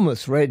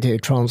enormous radio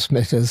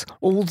transmitters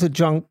all the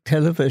junk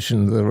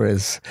television there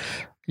is.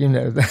 You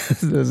know,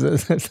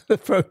 the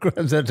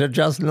programs that are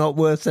just not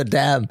worth a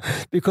damn,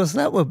 because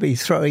that would be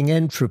throwing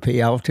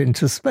entropy out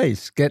into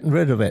space, getting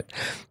rid of it.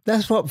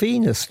 That's what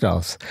Venus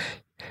does.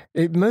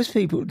 Most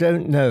people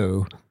don't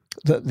know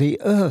that the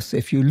Earth,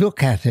 if you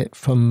look at it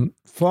from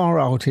far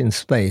out in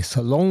space,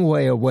 a long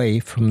way away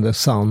from the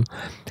sun,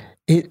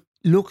 it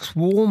looks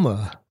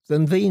warmer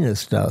than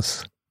Venus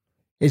does.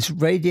 It's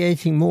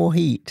radiating more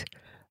heat.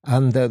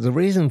 And the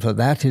reason for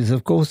that is,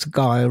 of course,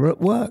 Gaia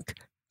at work,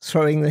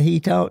 throwing the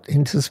heat out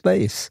into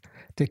space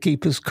to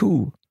keep us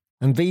cool.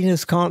 And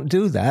Venus can't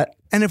do that.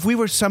 And if we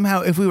were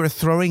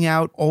throwing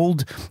out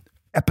old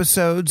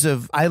episodes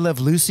of I Love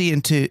Lucy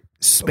into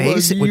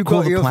space, it would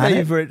cool the planet. You got your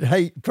favorite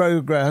hate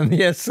program,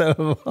 yes,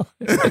 so.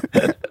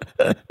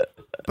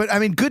 But I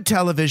mean, good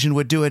television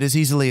would do it as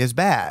easily as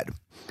bad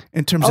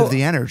in terms of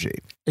the energy.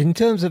 In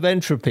terms of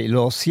entropy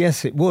loss,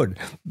 yes, it would.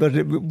 But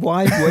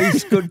why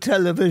waste good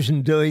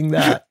television doing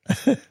that?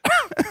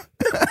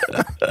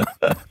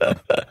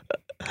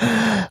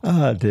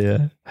 Oh,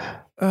 dear.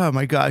 Oh,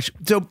 my gosh.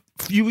 So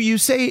you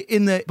say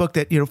in the book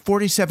that,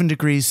 47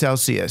 degrees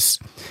Celsius,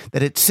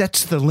 that it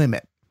sets the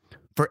limit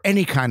for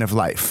any kind of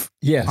life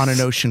on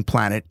an ocean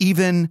planet,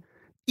 even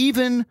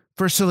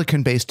for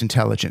silicon-based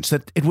intelligence,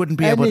 that it wouldn't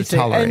be able to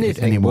tolerate it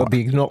anymore. Would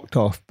be knocked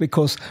off,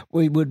 because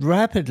we would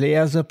rapidly,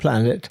 as a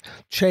planet,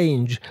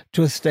 change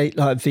to a state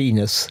like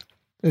Venus.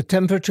 The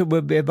temperature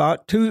would be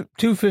about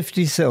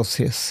 250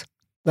 Celsius.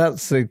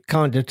 That's the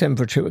kind of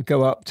temperature it would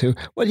go up to.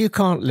 Well, you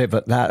can't live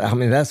at that. I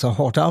mean, that's a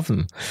hot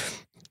oven.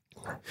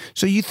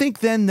 So you think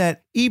then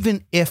that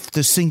even if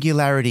the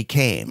singularity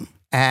came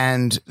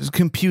and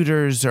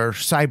computers or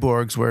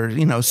cyborgs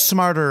were,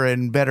 smarter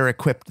and better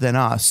equipped than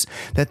us,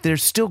 that they're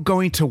still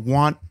going to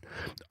want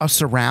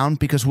us around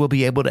because we'll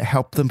be able to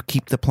help them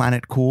keep the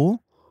planet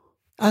cool?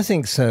 I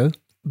think so,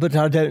 but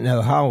I don't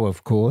know how,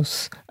 of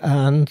course,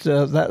 and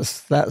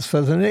that's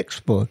for the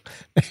next book,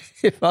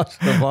 if I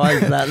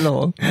survive that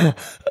long.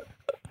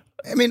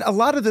 I mean, a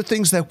lot of the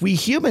things that we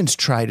humans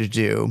try to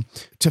do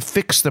to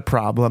fix the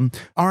problem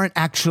aren't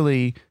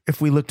actually,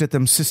 if we looked at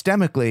them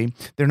systemically,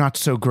 they're not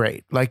so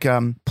great. Like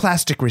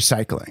plastic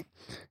recycling.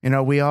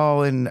 We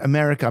all in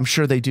America, I'm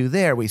sure they do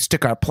there. We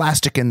stick our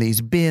plastic in these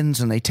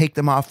bins and they take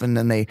them off and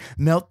then they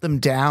melt them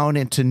down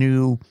into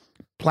new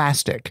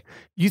plastic.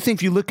 You think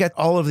if you look at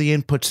all of the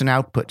inputs and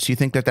outputs, you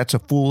think that that's a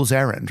fool's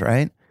errand,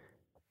 right?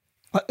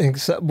 I think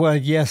so. Well,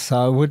 yes,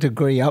 I would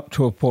agree up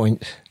to a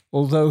point.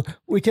 Although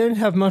we don't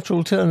have much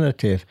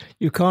alternative.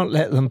 You can't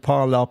let them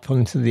pile up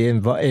into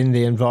in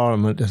the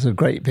environment as a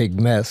great big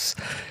mess.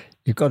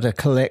 You've got to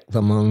collect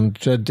them and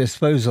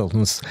dispose of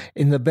them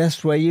in the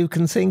best way you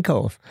can think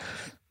of.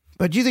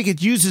 But do you think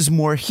it uses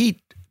more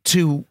heat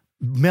to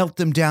melt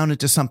them down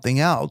into something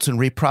else and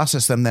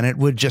reprocess them than it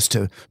would just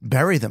to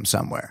bury them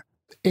somewhere?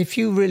 If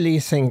you really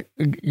think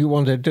you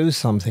want to do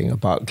something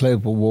about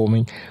global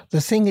warming,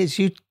 the thing is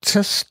you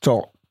just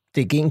stop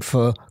digging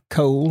for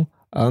coal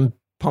and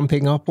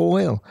pumping up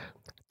oil.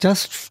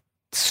 Just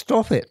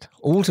stop it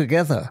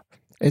altogether.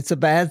 It's a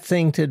bad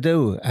thing to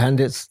do, and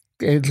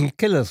it'll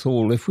kill us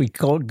all if we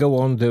can't go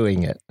on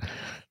doing it.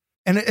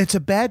 And it's a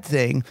bad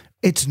thing.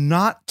 It's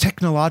not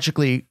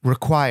technologically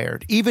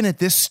required, even at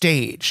this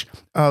stage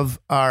of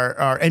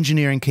our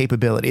engineering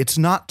capability. It's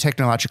not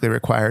technologically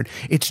required.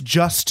 It's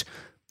just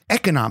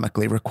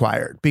economically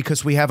required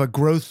because we have a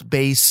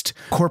growth-based,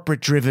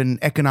 corporate-driven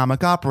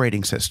economic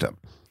operating system.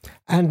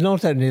 And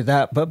not only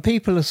that, but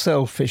people are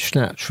selfish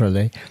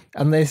naturally,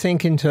 and they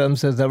think in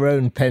terms of their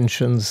own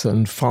pensions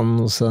and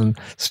funds and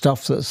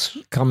stuff that's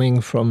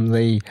coming from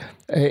the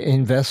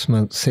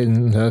investments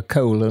in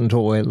coal and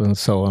oil and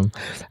so on,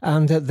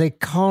 and they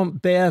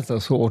can't bear the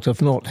thought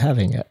of not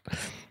having it.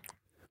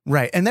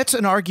 Right. And that's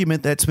an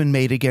argument that's been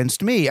made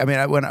against me. I mean,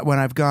 when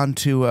I've gone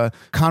to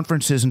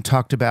conferences and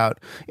talked about,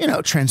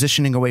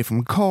 transitioning away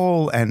from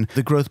coal and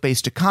the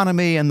growth-based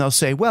economy, and they'll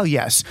say, well,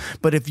 yes,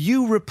 but if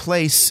you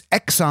replace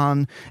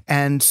Exxon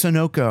and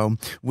Sunoco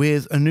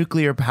with a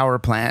nuclear power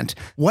plant,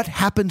 what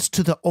happens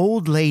to the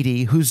old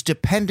lady who's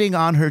depending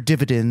on her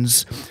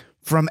dividends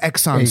from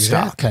Exxon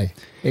stock?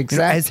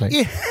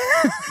 Exactly.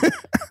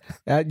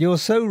 You're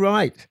so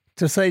right.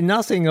 To say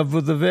nothing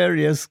of the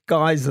various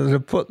guys that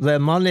have put their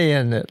money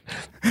in it.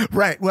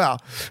 Right. Well,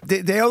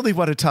 they only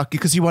want to talk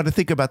because you want to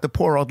think about the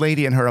poor old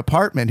lady in her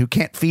apartment who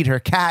can't feed her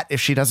cat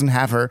if she doesn't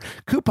have her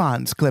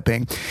coupons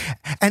clipping.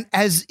 And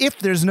as if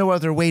there's no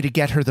other way to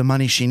get her the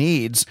money she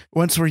needs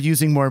once we're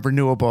using more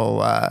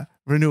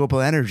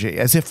renewable energy,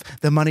 as if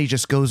the money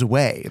just goes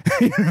away.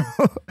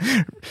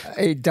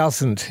 It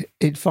doesn't.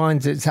 It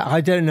finds its...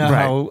 I don't know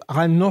how...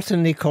 I'm not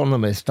an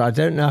economist. I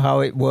don't know how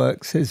it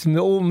works. It's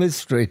all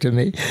mystery to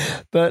me.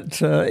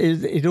 But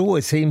it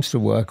always seems to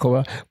work.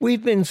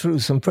 We've been through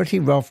some pretty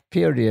rough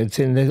periods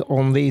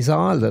on these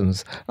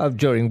islands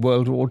during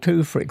World War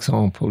II, for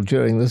example,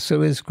 during the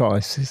Suez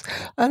Crisis.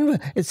 And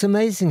it's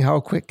amazing how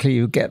quickly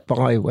you get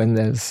by when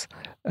there's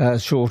a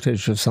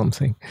shortage of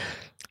something.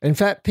 In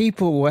fact,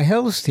 people were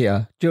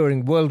healthier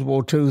during World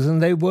War II than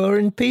they were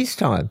in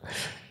peacetime.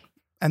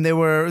 And they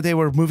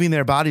were moving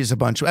their bodies a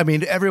bunch. I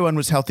mean, everyone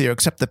was healthier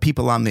except the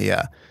people on the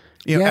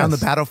on the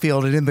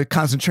battlefield and in the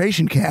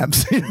concentration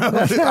camps.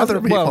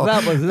 Other people. Well,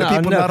 that was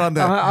not on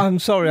the. I'm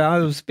sorry, I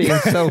was being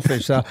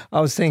selfish. I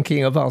was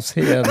thinking of us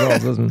here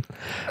rather than.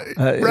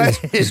 Right,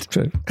 it's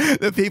true.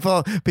 The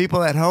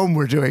people at home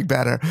were doing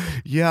better.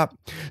 Yeah.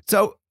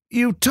 So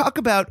you talk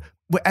about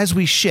as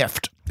we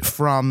shift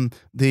from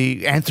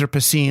the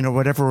Anthropocene or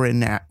whatever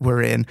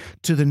we're in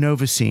to the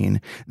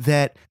Novacene,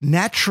 that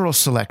natural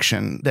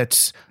selection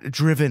that's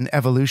driven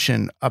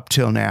evolution up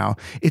till now,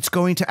 it's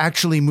going to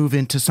actually move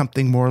into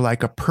something more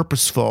like a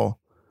purposeful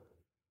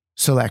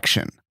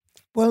selection.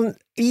 Well,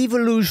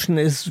 evolution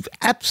is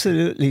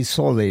absolutely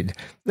solid.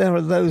 There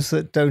are those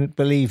that don't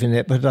believe in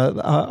it, but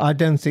I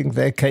don't think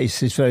their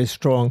case is very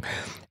strong.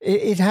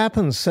 It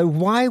happens. So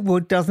why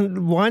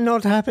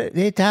not happen?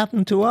 It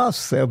happened to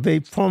us. There'll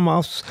be from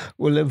us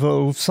will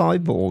evolve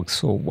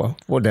cyborgs or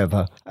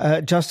whatever.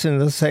 Just in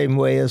the same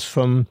way as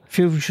from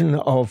fusion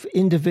of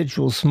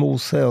individual small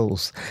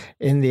cells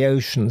in the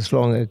oceans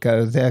long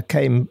ago, there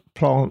came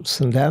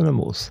plants and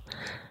animals.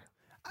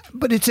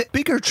 But it's a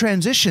bigger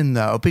transition,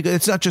 though, because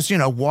it's not just,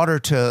 water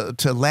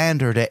to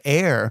land or to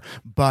air,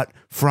 but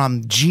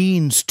from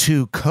genes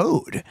to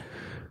code.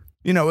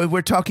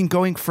 We're talking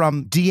going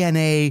from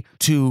DNA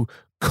to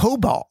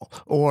COBOL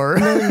or...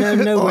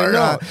 No, we're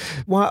not.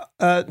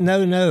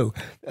 No.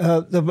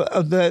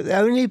 The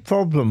only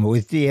problem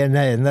with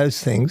DNA and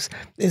those things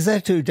is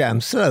they're too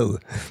damn slow.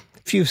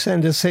 If you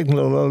send a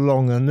signal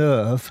along a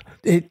nerve,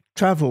 it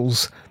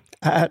travels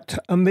at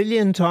 1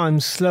 million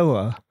times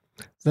slower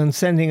than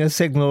sending a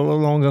signal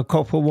along a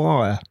copper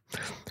wire.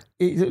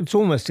 It's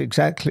almost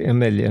exactly 1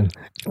 million.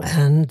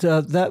 And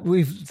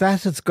that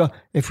has got,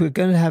 if we're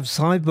going to have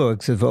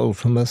cyborgs evolve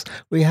from us,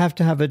 we have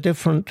to have a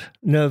different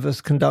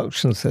nervous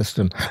conduction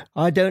system.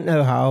 I don't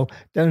know how,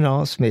 don't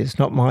ask me, it's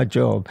not my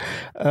job.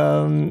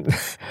 But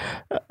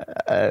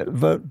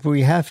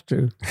we have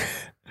to.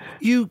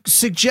 You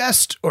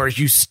suggest, or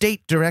you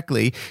state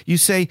directly, you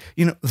say,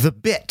 the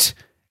bit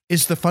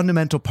is the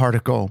fundamental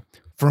particle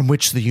from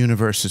which the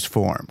universe is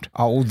formed.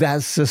 Oh,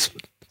 that's just...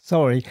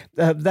 Sorry,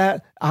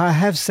 that I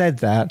have said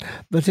that,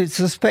 but it's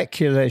a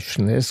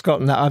speculation.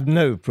 I've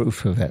no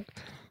proof of it.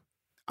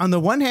 On the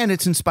one hand,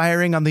 it's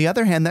inspiring. On the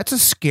other hand, that's a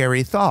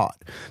scary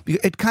thought.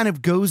 It kind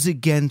of goes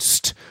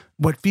against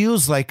what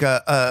feels like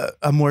a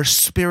more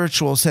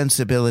spiritual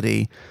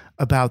sensibility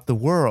about the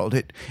world.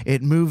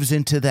 It moves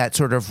into that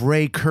sort of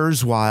Ray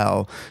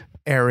Kurzweil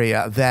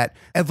area, that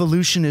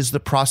evolution is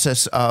the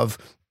process of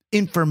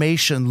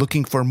information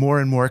looking for more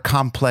and more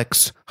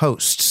complex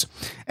hosts.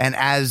 And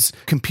as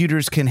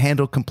computers can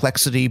handle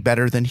complexity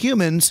better than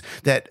humans,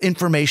 that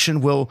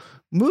information will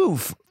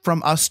move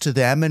from us to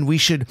them, and we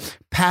should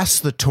pass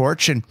the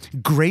torch and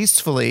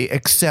gracefully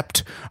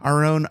accept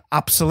our own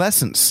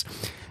obsolescence.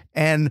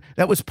 And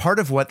that was part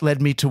of what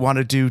led me to want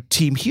to do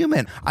Team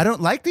Human. I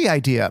don't like the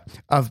idea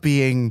of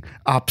being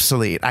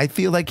obsolete. I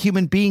feel like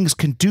human beings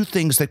can do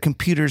things that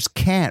computers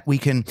can't. We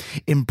can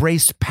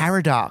embrace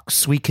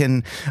paradox. We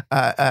can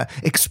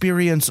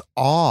experience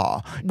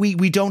awe.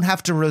 We don't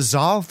have to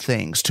resolve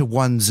things to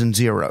ones and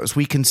zeros.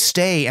 We can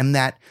stay in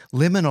that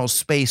liminal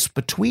space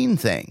between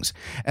things.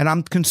 And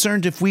I'm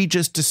concerned if we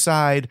just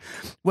decide,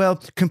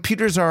 well,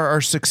 computers are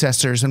our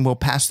successors and we'll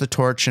pass the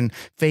torch and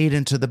fade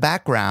into the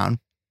background,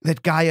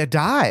 that Gaia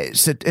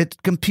dies.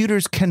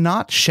 Computers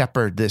cannot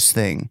shepherd this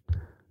thing.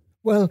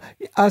 Well,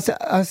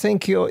 I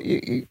think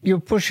you're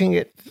pushing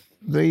it,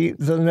 the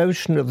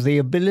notion of the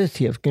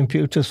ability of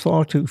computers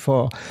far too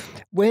far.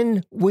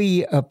 When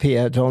we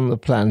appeared on the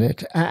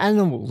planet,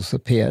 animals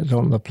appeared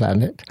on the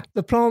planet,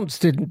 the plants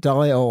didn't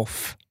die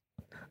off.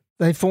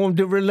 They formed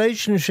a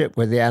relationship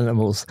with the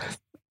animals.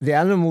 The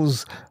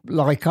animals,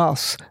 like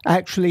us,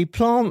 actually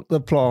plant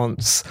the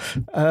plants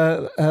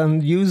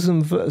and use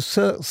them,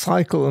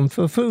 cycle them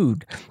for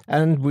food.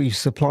 And we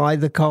supply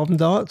the carbon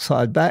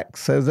dioxide back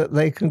so that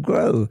they can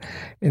grow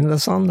in the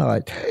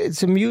sunlight.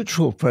 It's a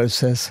mutual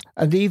process,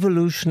 and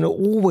evolution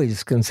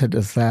always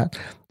considers that.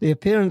 The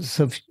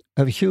appearance of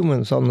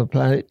humans on the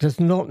planet does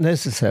not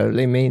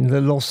necessarily mean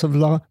the loss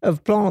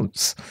of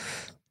plants.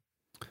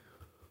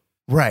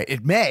 Right,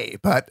 it may,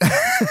 but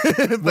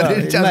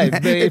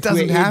it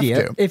doesn't have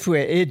to. If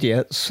we're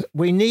idiots,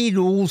 we need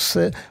all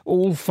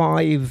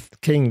 5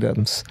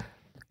 kingdoms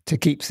to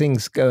keep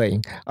things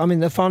going. I mean,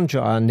 the fungi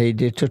are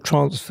needed to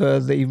transfer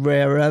the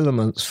rare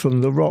elements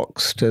from the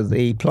rocks to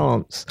the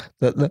plants,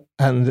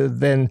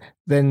 and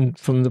then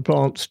from the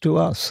plants to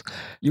us.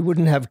 You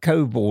wouldn't have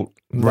cobalt,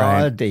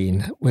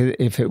 iodine,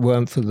 if it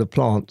weren't for the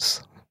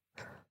plants.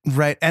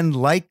 Right. And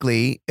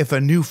likely, if a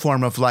new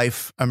form of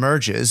life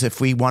emerges, if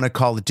we want to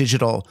call it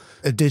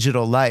a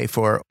digital life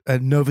or a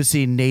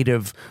Novacine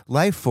native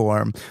life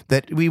form,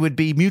 that we would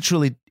be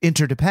mutually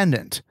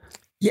interdependent.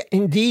 Yeah,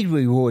 indeed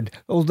we would.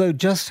 Although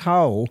just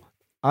how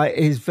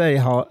is very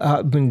hard.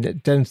 I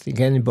don't think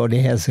anybody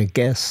has a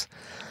guess.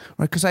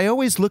 Because I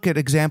always look at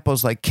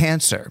examples like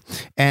cancer,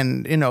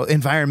 and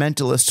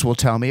environmentalists will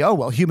tell me, "Oh,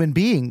 well, human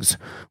beings,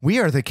 we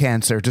are the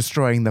cancer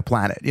destroying the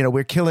planet.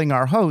 We're killing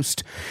our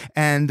host."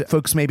 And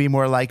folks maybe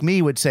more like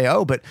me would say,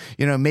 "Oh, but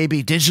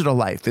maybe digital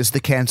life is the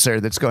cancer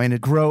that's going to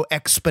grow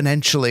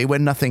exponentially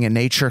when nothing in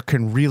nature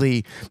can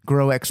really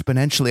grow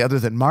exponentially other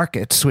than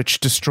markets, which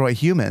destroy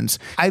humans."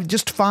 I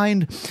just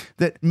find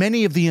that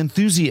many of the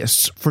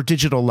enthusiasts for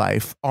digital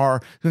life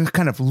are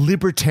kind of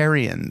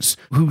libertarians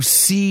who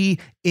see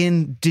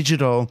in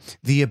digital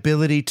the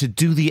ability to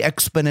do the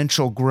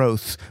exponential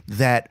growth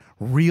that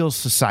real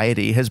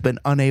society has been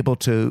unable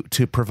to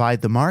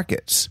provide the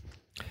markets.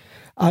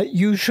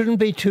 You shouldn't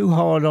be too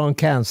hard on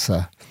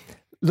cancer.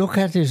 Look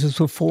at it as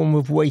a form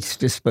of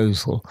waste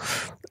disposal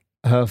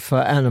for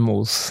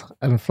animals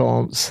and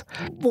plants.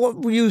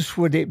 What use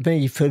would it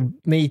be for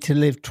me to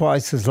live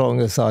twice as long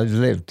as I've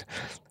lived?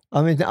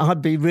 I mean,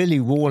 I'd be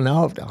really worn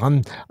out.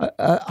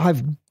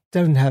 I've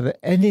don't have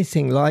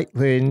anything like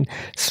the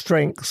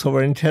strength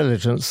or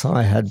intelligence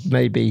I had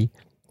maybe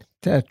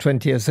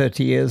 20 or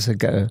 30 years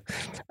ago.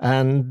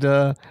 And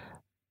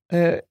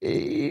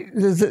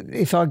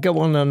if I go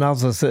on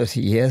another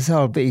 30 years,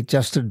 I'll be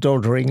just a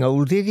doddering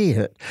old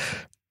idiot.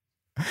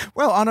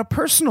 Well, on a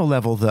personal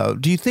level, though,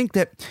 do you think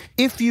that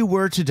if you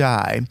were to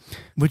die,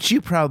 which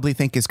you probably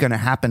think is going to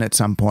happen at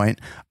some point,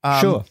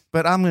 sure,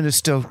 but I'm going to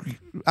still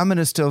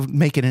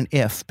make it an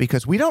if,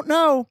 because we don't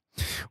know.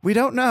 We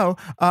don't know.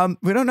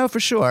 We don't know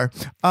for sure.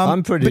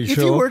 I'm pretty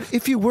sure.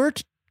 If you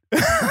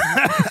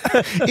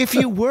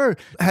were,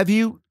 have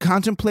you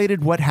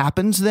contemplated what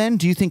happens then?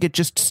 Do you think it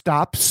just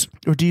stops,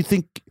 or do you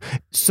think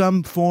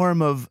some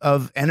form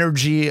of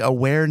energy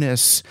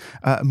awareness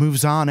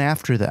moves on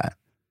after that?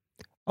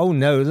 Oh,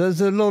 no,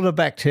 there's a lot of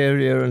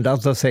bacteria and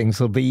other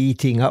things will be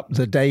eating up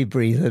the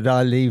debris that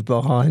I leave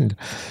behind.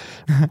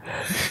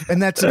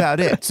 And that's about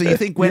it. So you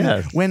think when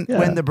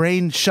the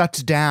brain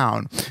shuts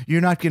down,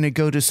 you're not going to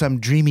go to some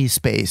dreamy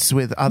space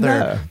with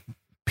other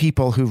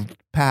people who've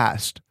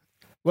passed?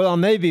 Well, I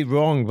may be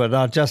wrong, but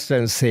I just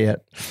don't see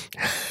it.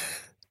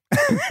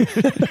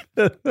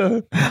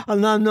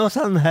 And I'm not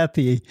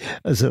unhappy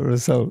as a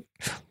result.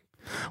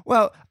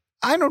 Well,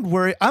 I don't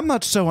worry. I'm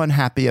not so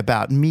unhappy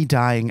about me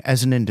dying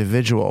as an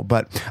individual,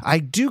 but I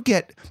do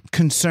get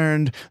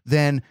concerned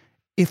then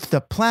if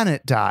the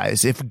planet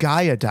dies, if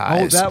Gaia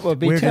dies, that would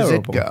be where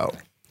terrible. Does it go?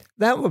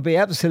 That would be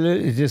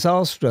absolutely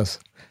disastrous.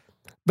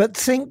 But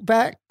think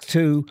back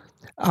to,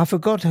 I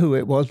forgot who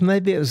it was,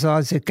 maybe it was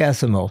Isaac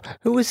Asimov.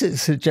 Who was it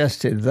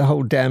suggested the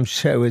whole damn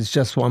show is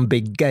just one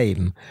big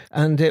game,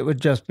 and it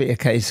would just be a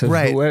case of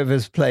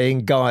whoever's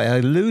playing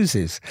Gaia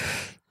loses.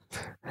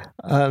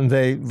 And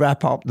they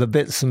wrap up the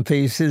bits and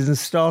pieces and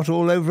start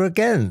all over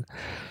again.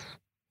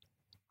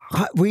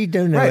 We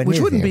don't know Right, which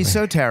anything wouldn't be about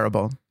so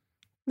terrible.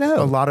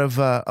 No. A lot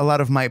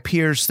of my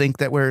peers think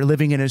that we're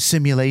living in a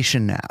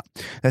simulation now,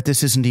 that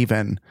this isn't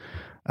even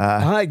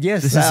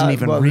yes, this isn't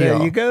even well, real.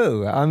 there you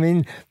go. I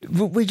mean,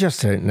 we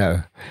just don't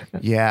know.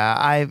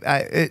 Yeah,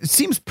 it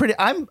seems pretty.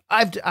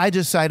 I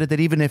decided that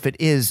even if it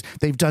is,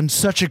 they've done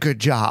such a good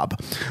job.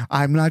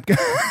 I'm not.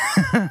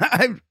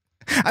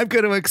 I'm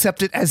going to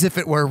accept it as if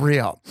it were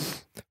real.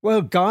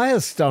 Well,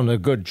 Gaia's done a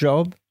good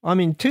job. I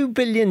mean, 2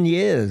 billion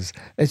years.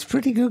 It's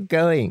pretty good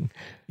going.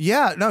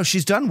 Yeah, no,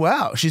 she's done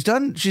well. She's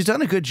done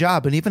a good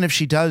job, and even if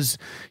she does,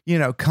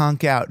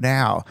 conk out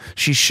now,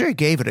 she sure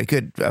gave it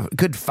a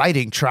good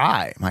fighting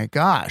try. My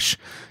gosh.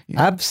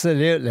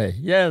 Absolutely.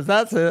 Yeah,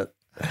 that's it.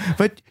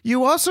 But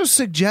you also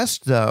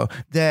suggest, though,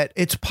 that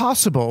it's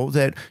possible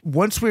that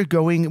once we're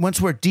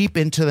deep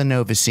into the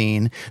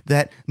Novacene,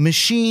 that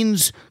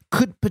machines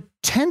could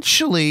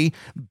potentially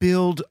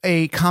build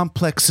a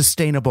complex,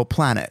 sustainable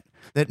planet.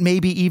 That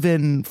maybe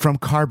even from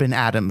carbon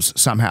atoms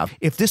somehow.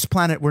 If this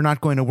planet were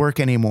not going to work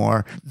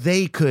anymore,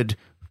 they could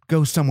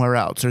go somewhere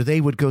else, or they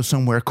would go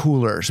somewhere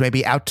cooler, so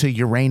maybe out to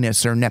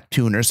Uranus or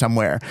Neptune or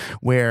somewhere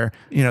where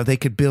they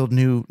could build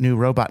new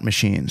robot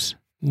machines.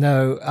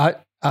 No,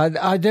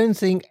 I don't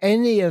think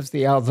any of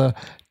the other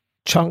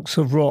chunks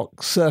of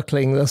rock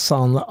circling the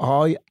sun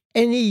are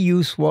any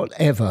use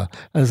whatever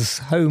as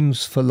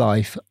homes for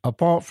life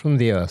apart from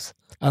the Earth.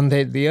 And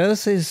the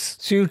Earth is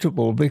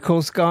suitable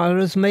because Gaia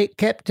has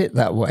kept it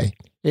that way.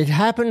 It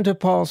happened to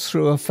pass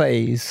through a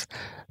phase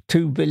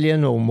 2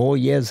 billion or more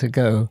years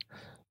ago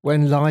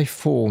when life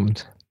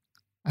formed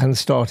and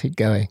started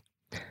going.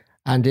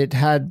 And it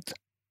had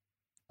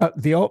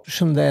the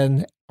option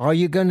then, are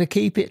you going to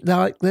keep it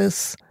like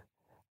this?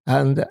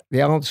 And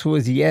the answer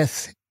was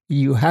yes,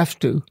 you have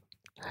to.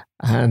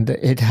 And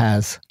it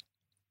has.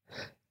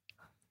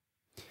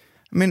 I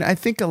mean, I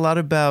think a lot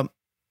about,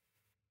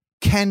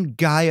 can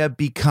Gaia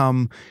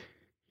become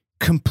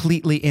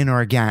completely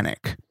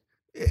inorganic?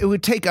 It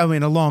would take, a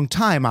long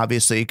time,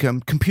 obviously.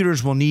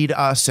 Computers will need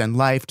us and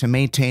life to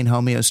maintain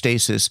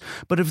homeostasis.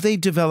 But if they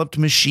developed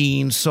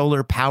machines,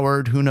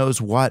 solar-powered, who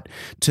knows what,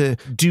 to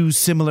do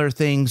similar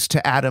things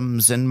to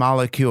atoms and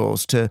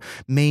molecules, to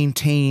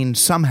maintain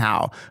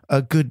somehow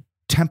a good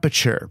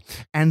temperature,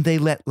 and they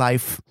let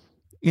life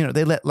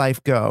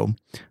go,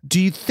 do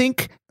you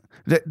think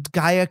that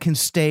Gaia can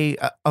stay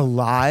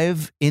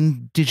alive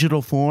in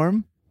digital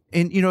form?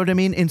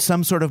 In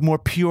some sort of more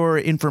pure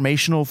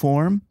informational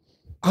form?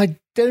 I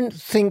don't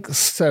think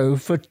so,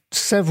 for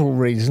several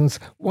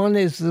reasons. One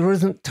is there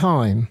isn't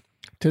time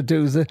to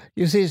do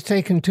you see, it's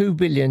taken 2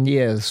 billion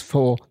years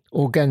for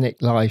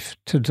organic life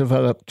to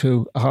develop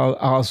to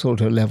our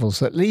sort of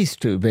levels, at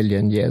least 2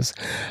 billion years.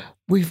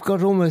 We've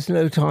got almost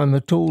no time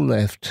at all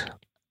left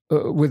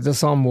with the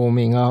sun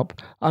warming up.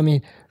 I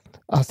mean,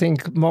 I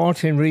think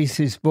Martin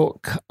Rees's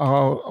book,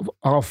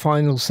 Our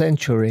Final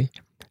Century,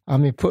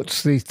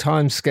 puts the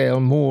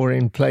timescale more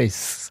in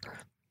place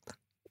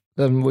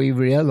than we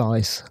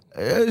realize.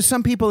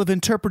 Some people have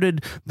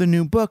interpreted the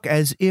new book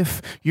as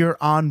if you're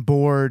on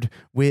board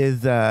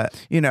with, Kurzweil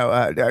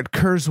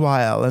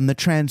and the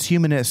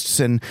transhumanists,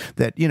 and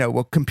that,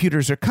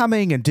 computers are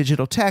coming and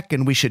digital tech,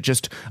 and we should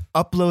just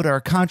upload our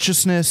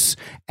consciousness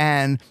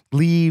and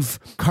leave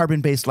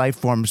carbon-based life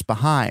forms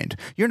behind.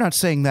 You're not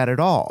saying that at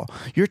all.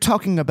 You're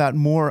talking about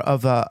more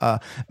of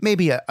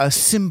maybe a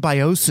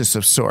symbiosis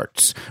of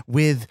sorts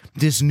with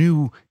this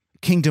new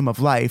kingdom of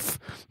life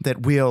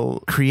that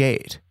we'll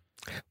create.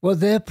 Well,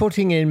 they're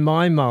putting in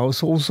my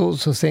mouth all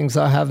sorts of things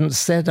I haven't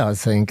said, I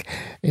think,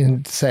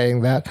 in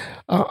saying that.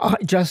 I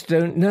just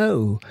don't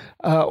know.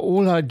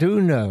 All I do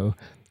know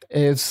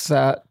is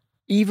that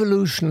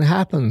evolution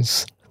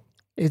happens.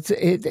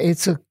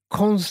 It's a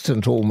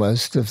constant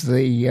almost of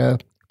the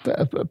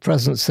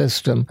present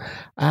system.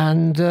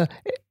 And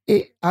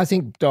I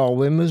think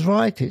Darwin was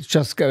right. It's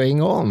just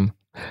going on.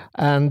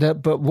 And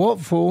but what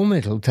form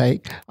it'll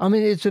take,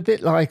 it's a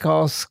bit like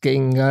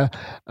asking a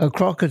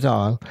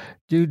crocodile,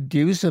 do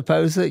you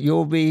suppose that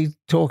you'll be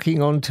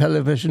talking on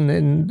television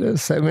in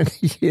so many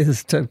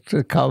years to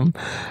come?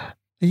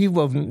 He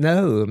won't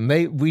know.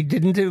 We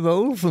didn't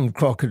evolve from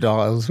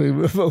crocodiles. We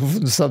evolved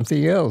from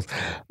something else.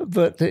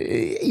 But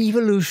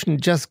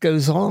evolution just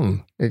goes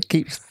on.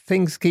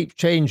 Things keep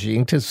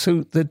changing to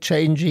suit the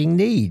changing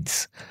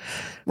needs.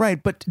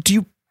 Right, but do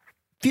you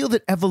feel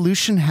that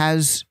evolution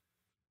has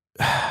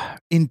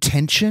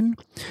intention?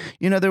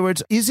 In other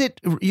words, is it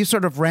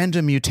sort of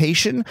random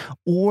mutation,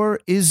 or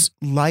is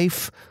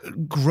life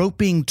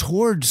groping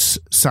towards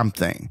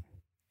something?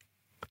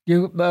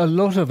 A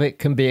lot of it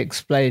can be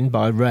explained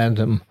by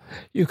random.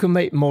 You can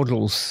make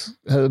models,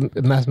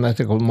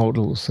 mathematical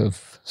models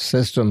of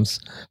systems,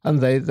 and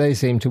they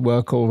seem to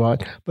work all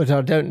right. But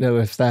I don't know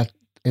if that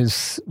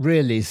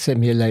really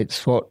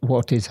simulates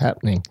what is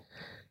happening.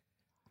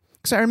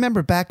 Because I remember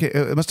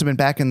it must have been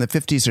back in the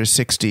 50s or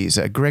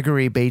 60s,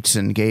 Gregory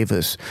Bateson gave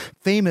this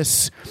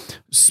famous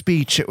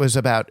speech. It was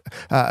about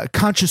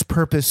conscious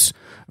purpose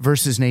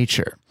versus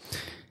nature.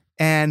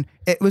 And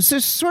it was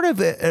this sort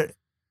of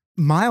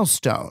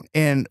milestone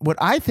in what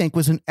I think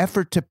was an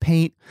effort to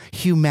paint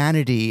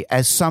humanity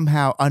as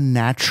somehow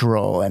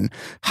unnatural and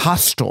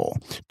hostile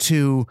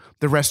to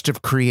the rest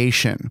of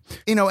creation.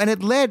 And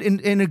it led,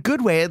 in a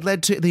good way, it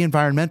led to the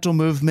environmental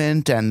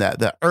movement and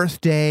the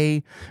Earth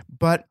Day.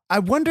 But I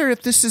wonder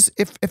if this is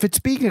if it's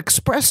being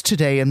expressed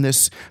today in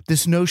this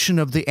notion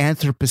of the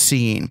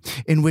Anthropocene,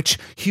 in which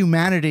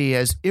humanity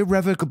has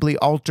irrevocably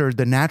altered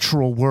the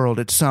natural world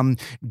at some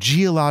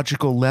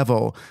geological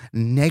level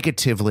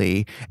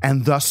negatively,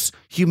 and thus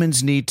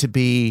humans need to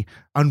be,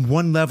 on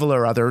one level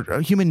or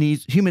other,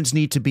 humans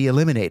need to be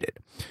eliminated.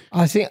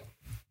 I think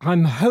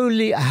I'm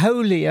wholly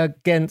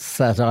against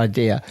that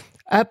idea.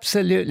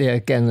 Absolutely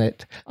against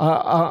it.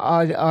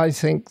 I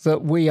think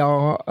that we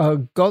are a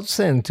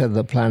godsend to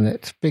the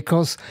planet,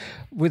 because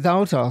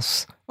without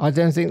us, I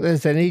don't think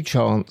there's any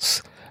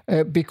chance,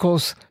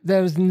 because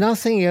there's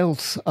nothing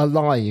else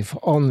alive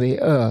on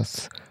the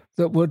Earth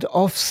that would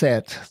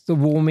offset the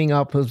warming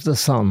up of the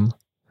sun.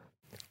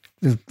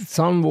 The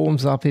sun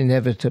warms up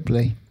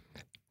inevitably,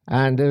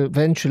 and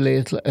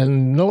eventually,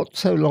 and not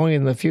so long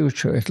in the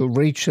future, it'll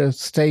reach a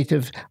state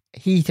of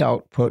heat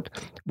output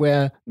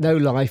where no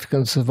life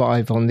can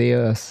survive on the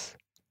Earth.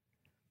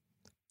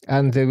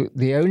 And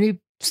the only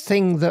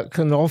thing that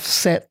can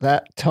offset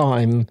that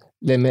time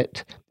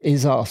limit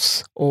is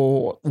us,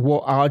 or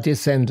our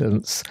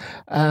descendants.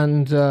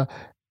 And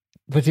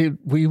but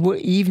we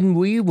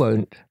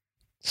won't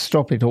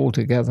stop it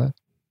altogether.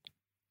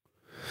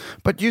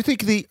 But you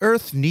think the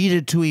Earth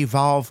needed to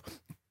evolve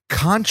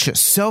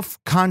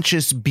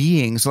self-conscious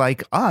beings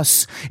like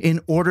us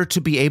in order to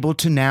be able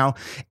to now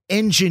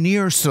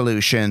engineer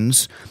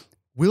solutions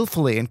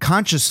willfully and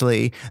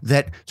consciously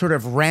that sort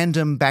of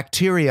random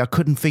bacteria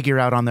couldn't figure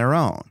out on their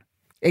own?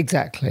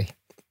 Exactly.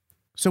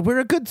 So we're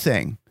a good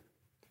thing.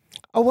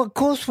 Oh, of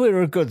course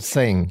we're a good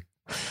thing.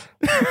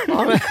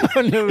 I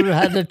never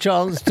had a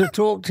chance to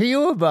talk to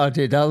you about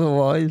it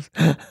otherwise.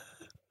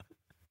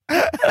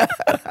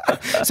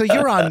 So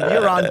you're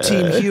on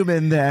Team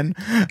Human then.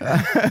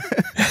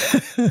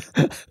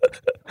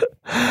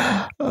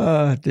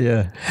 Oh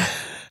dear.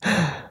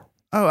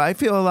 Oh, I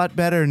feel a lot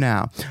better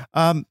now.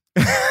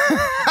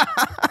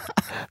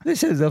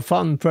 This is a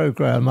fun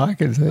program, I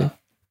can see.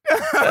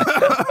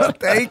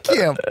 Thank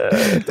you.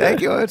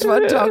 It's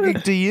fun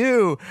talking to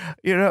you.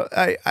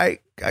 I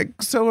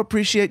so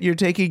appreciate you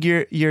taking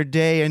your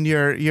day and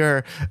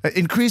your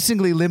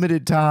increasingly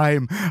limited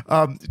time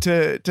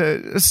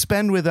to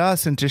spend with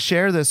us and to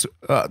share this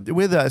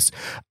with us.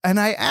 And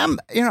I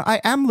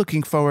am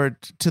looking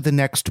forward to the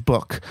next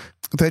book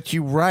that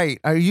you write.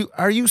 Are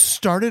you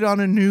started on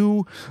a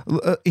new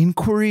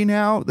inquiry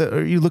now?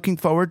 Are you looking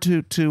forward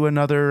to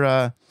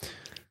another?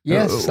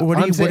 Yes. What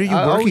are you working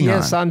on?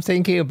 Yes, I'm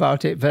thinking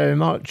about it very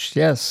much.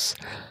 Yes.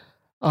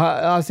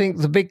 I think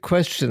the big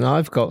question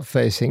I've got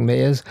facing me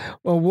is,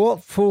 well,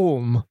 what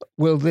form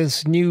will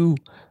this new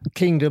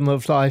kingdom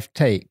of life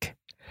take?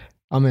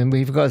 I mean,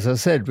 as I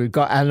said, we've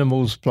got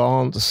animals,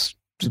 plants,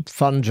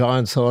 fungi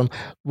and so on.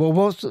 Well,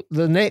 what's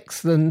the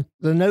next? The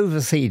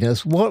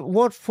Novacenas,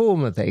 what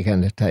form are they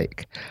going to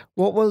take?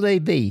 What will they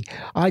be?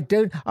 I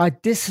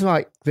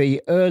dislike the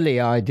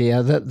early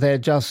idea that they're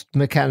just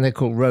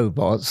mechanical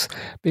robots,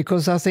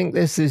 because I think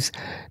this is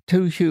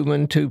too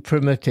human, too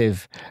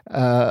primitive,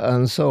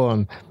 and so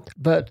on.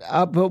 But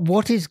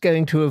what is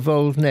going to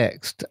evolve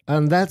next?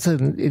 And that's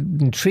an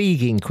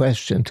intriguing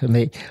question to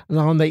me, and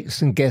I'll make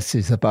some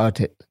guesses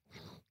about it.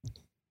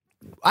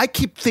 I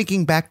keep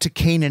thinking back to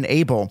Cain and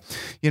Abel,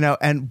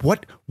 and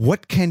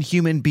what can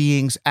human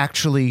beings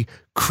actually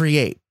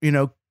create?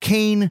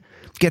 Cain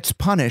gets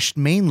punished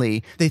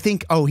mainly. They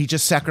think, he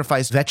just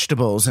sacrificed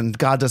vegetables and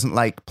God doesn't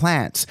like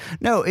plants.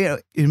 No,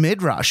 in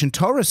Midrash and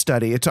Torah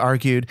study, it's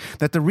argued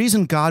that the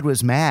reason God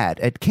was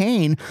mad at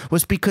Cain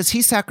was because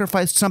he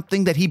sacrificed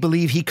something that he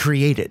believed he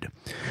created.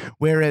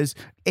 Whereas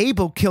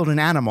Abel killed an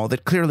animal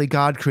that clearly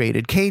God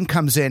created. Cain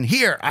comes in,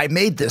 here, I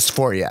made this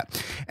for you.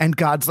 And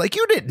God's like,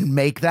 you didn't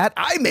make that.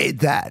 I made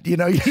that. You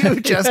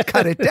just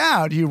cut it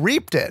down. You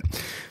reaped it.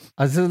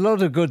 There's a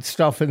lot of good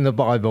stuff in the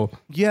Bible.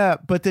 Yeah,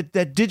 but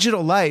that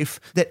digital life,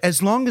 that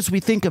as long as we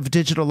think of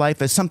digital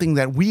life as something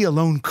that we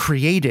alone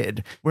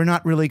created, we're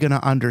not really going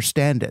to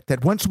understand it.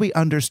 That once we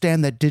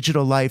understand that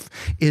digital life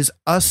is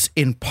us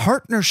in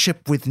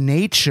partnership with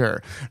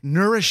nature,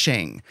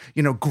 nourishing,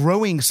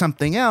 growing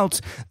something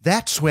else,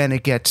 that's when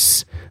it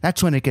gets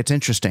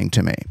interesting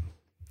to me.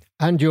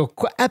 And you're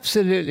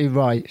absolutely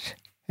right.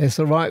 It's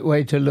the right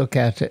way to look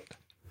at it.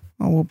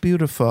 Oh, well,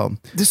 beautiful.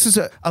 This is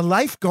a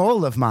life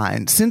goal of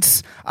mine.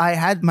 Since I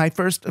had my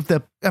first they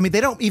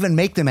don't even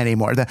make them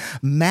anymore. The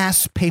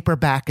mass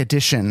paperback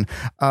edition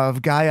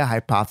of Gaia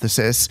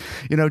Hypothesis,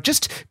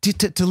 just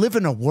to live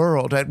in a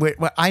world where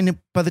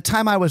by the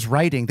time I was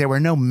writing, there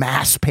were no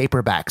mass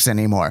paperbacks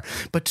anymore.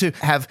 But to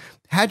have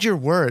had your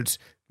words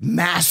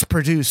mass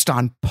produced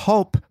on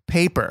pulp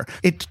paper,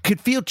 it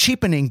could feel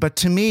cheapening, but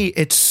to me,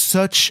 it's so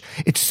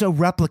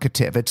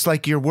replicative. It's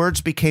like your words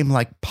became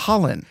like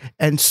pollen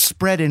and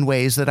spread in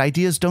ways that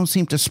ideas don't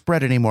seem to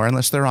spread anymore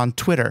unless they're on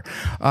Twitter.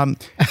 I'm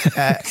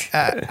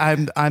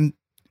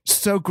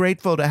so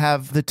grateful to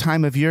have the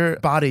time of your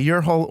body,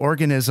 your whole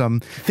organism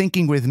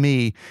thinking with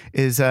me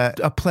is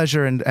a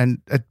pleasure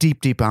and a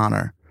deep, deep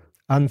honor.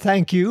 And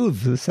thank you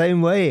the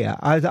same way.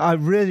 I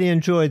really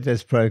enjoyed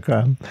this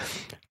program.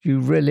 You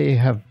really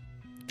have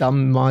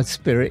done my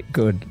spirit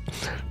good.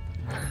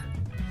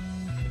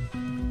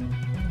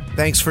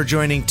 Thanks for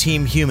joining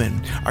Team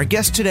Human. Our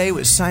guest today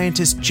was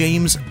scientist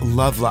James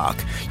Lovelock.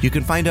 You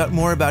can find out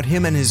more about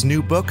him and his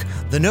new book,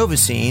 The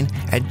Novacine,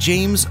 at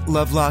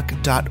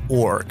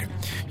jameslovelock.org.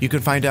 You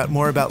can find out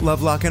more about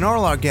Lovelock and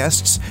all our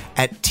guests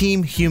at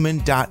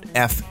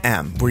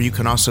teamhuman.fm, where you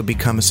can also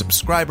become a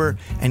subscriber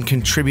and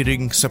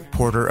contributing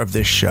supporter of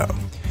this show.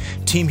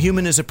 Team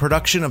Human is a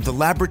production of the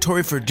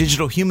Laboratory for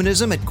Digital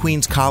Humanism at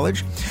Queens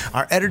College.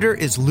 Our editor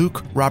is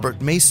Luke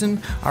Robert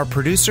Mason. Our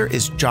producer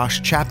is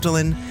Josh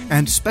Chapdelaine.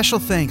 And special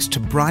thanks to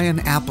Brian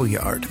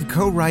Appleyard, the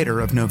co-writer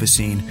of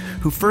Novacine,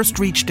 who first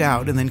reached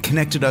out and then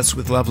connected us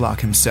with Lovelock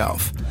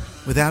himself.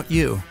 Without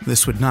you,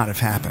 this would not have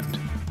happened.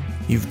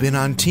 You've been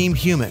on Team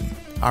Human,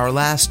 our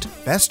last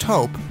best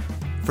hope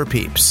for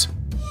peeps.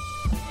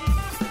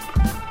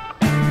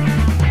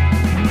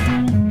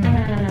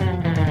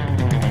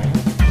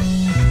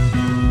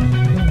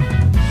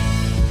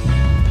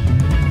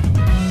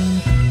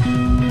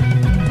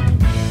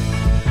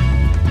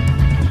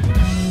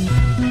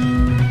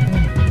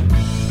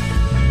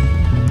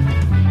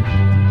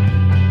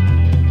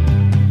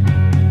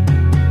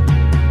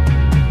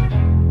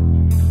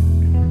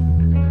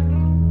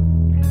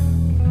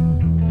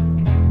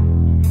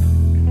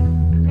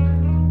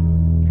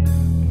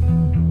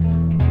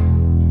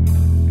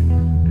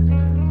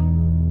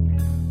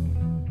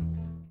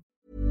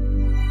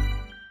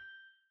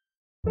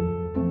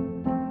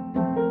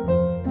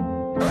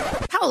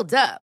 Hold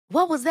up.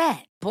 What was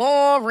that?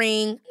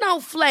 Boring.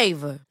 No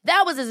flavor.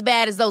 That was as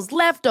bad as those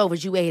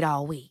leftovers you ate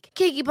all week.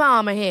 Keke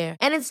Palmer here,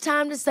 and it's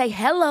time to say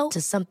hello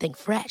to something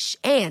fresh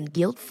and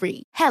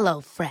guilt-free.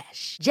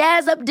 HelloFresh.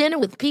 Jazz up dinner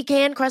with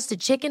pecan-crusted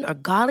chicken or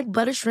garlic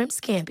butter shrimp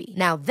scampi.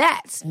 Now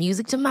that's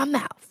music to my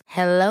mouth.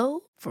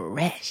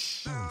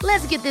 HelloFresh.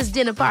 Let's get this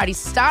dinner party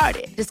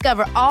started.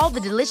 Discover all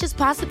the delicious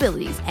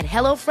possibilities at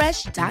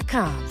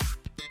HelloFresh.com.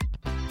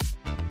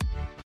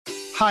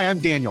 Hi, I'm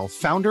Daniel,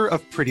 founder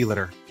of Pretty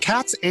Litter.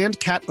 Cats and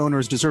cat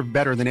owners deserve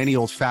better than any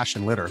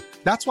old-fashioned litter.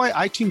 That's why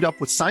I teamed up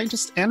with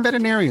scientists and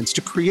veterinarians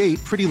to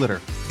create Pretty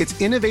Litter. Its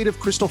innovative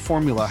crystal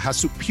formula has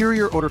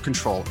superior odor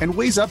control and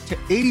weighs up to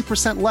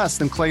 80% less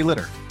than clay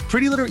litter.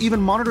 Pretty Litter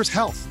even monitors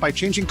health by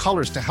changing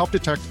colors to help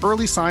detect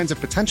early signs of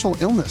potential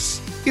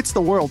illness. It's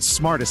the world's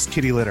smartest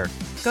kitty litter.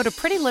 Go to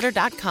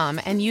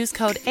prettylitter.com and use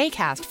code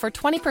ACAST for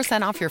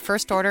 20% off your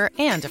first order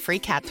and a free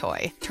cat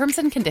toy. Terms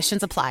and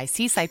conditions apply.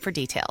 See site for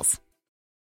details.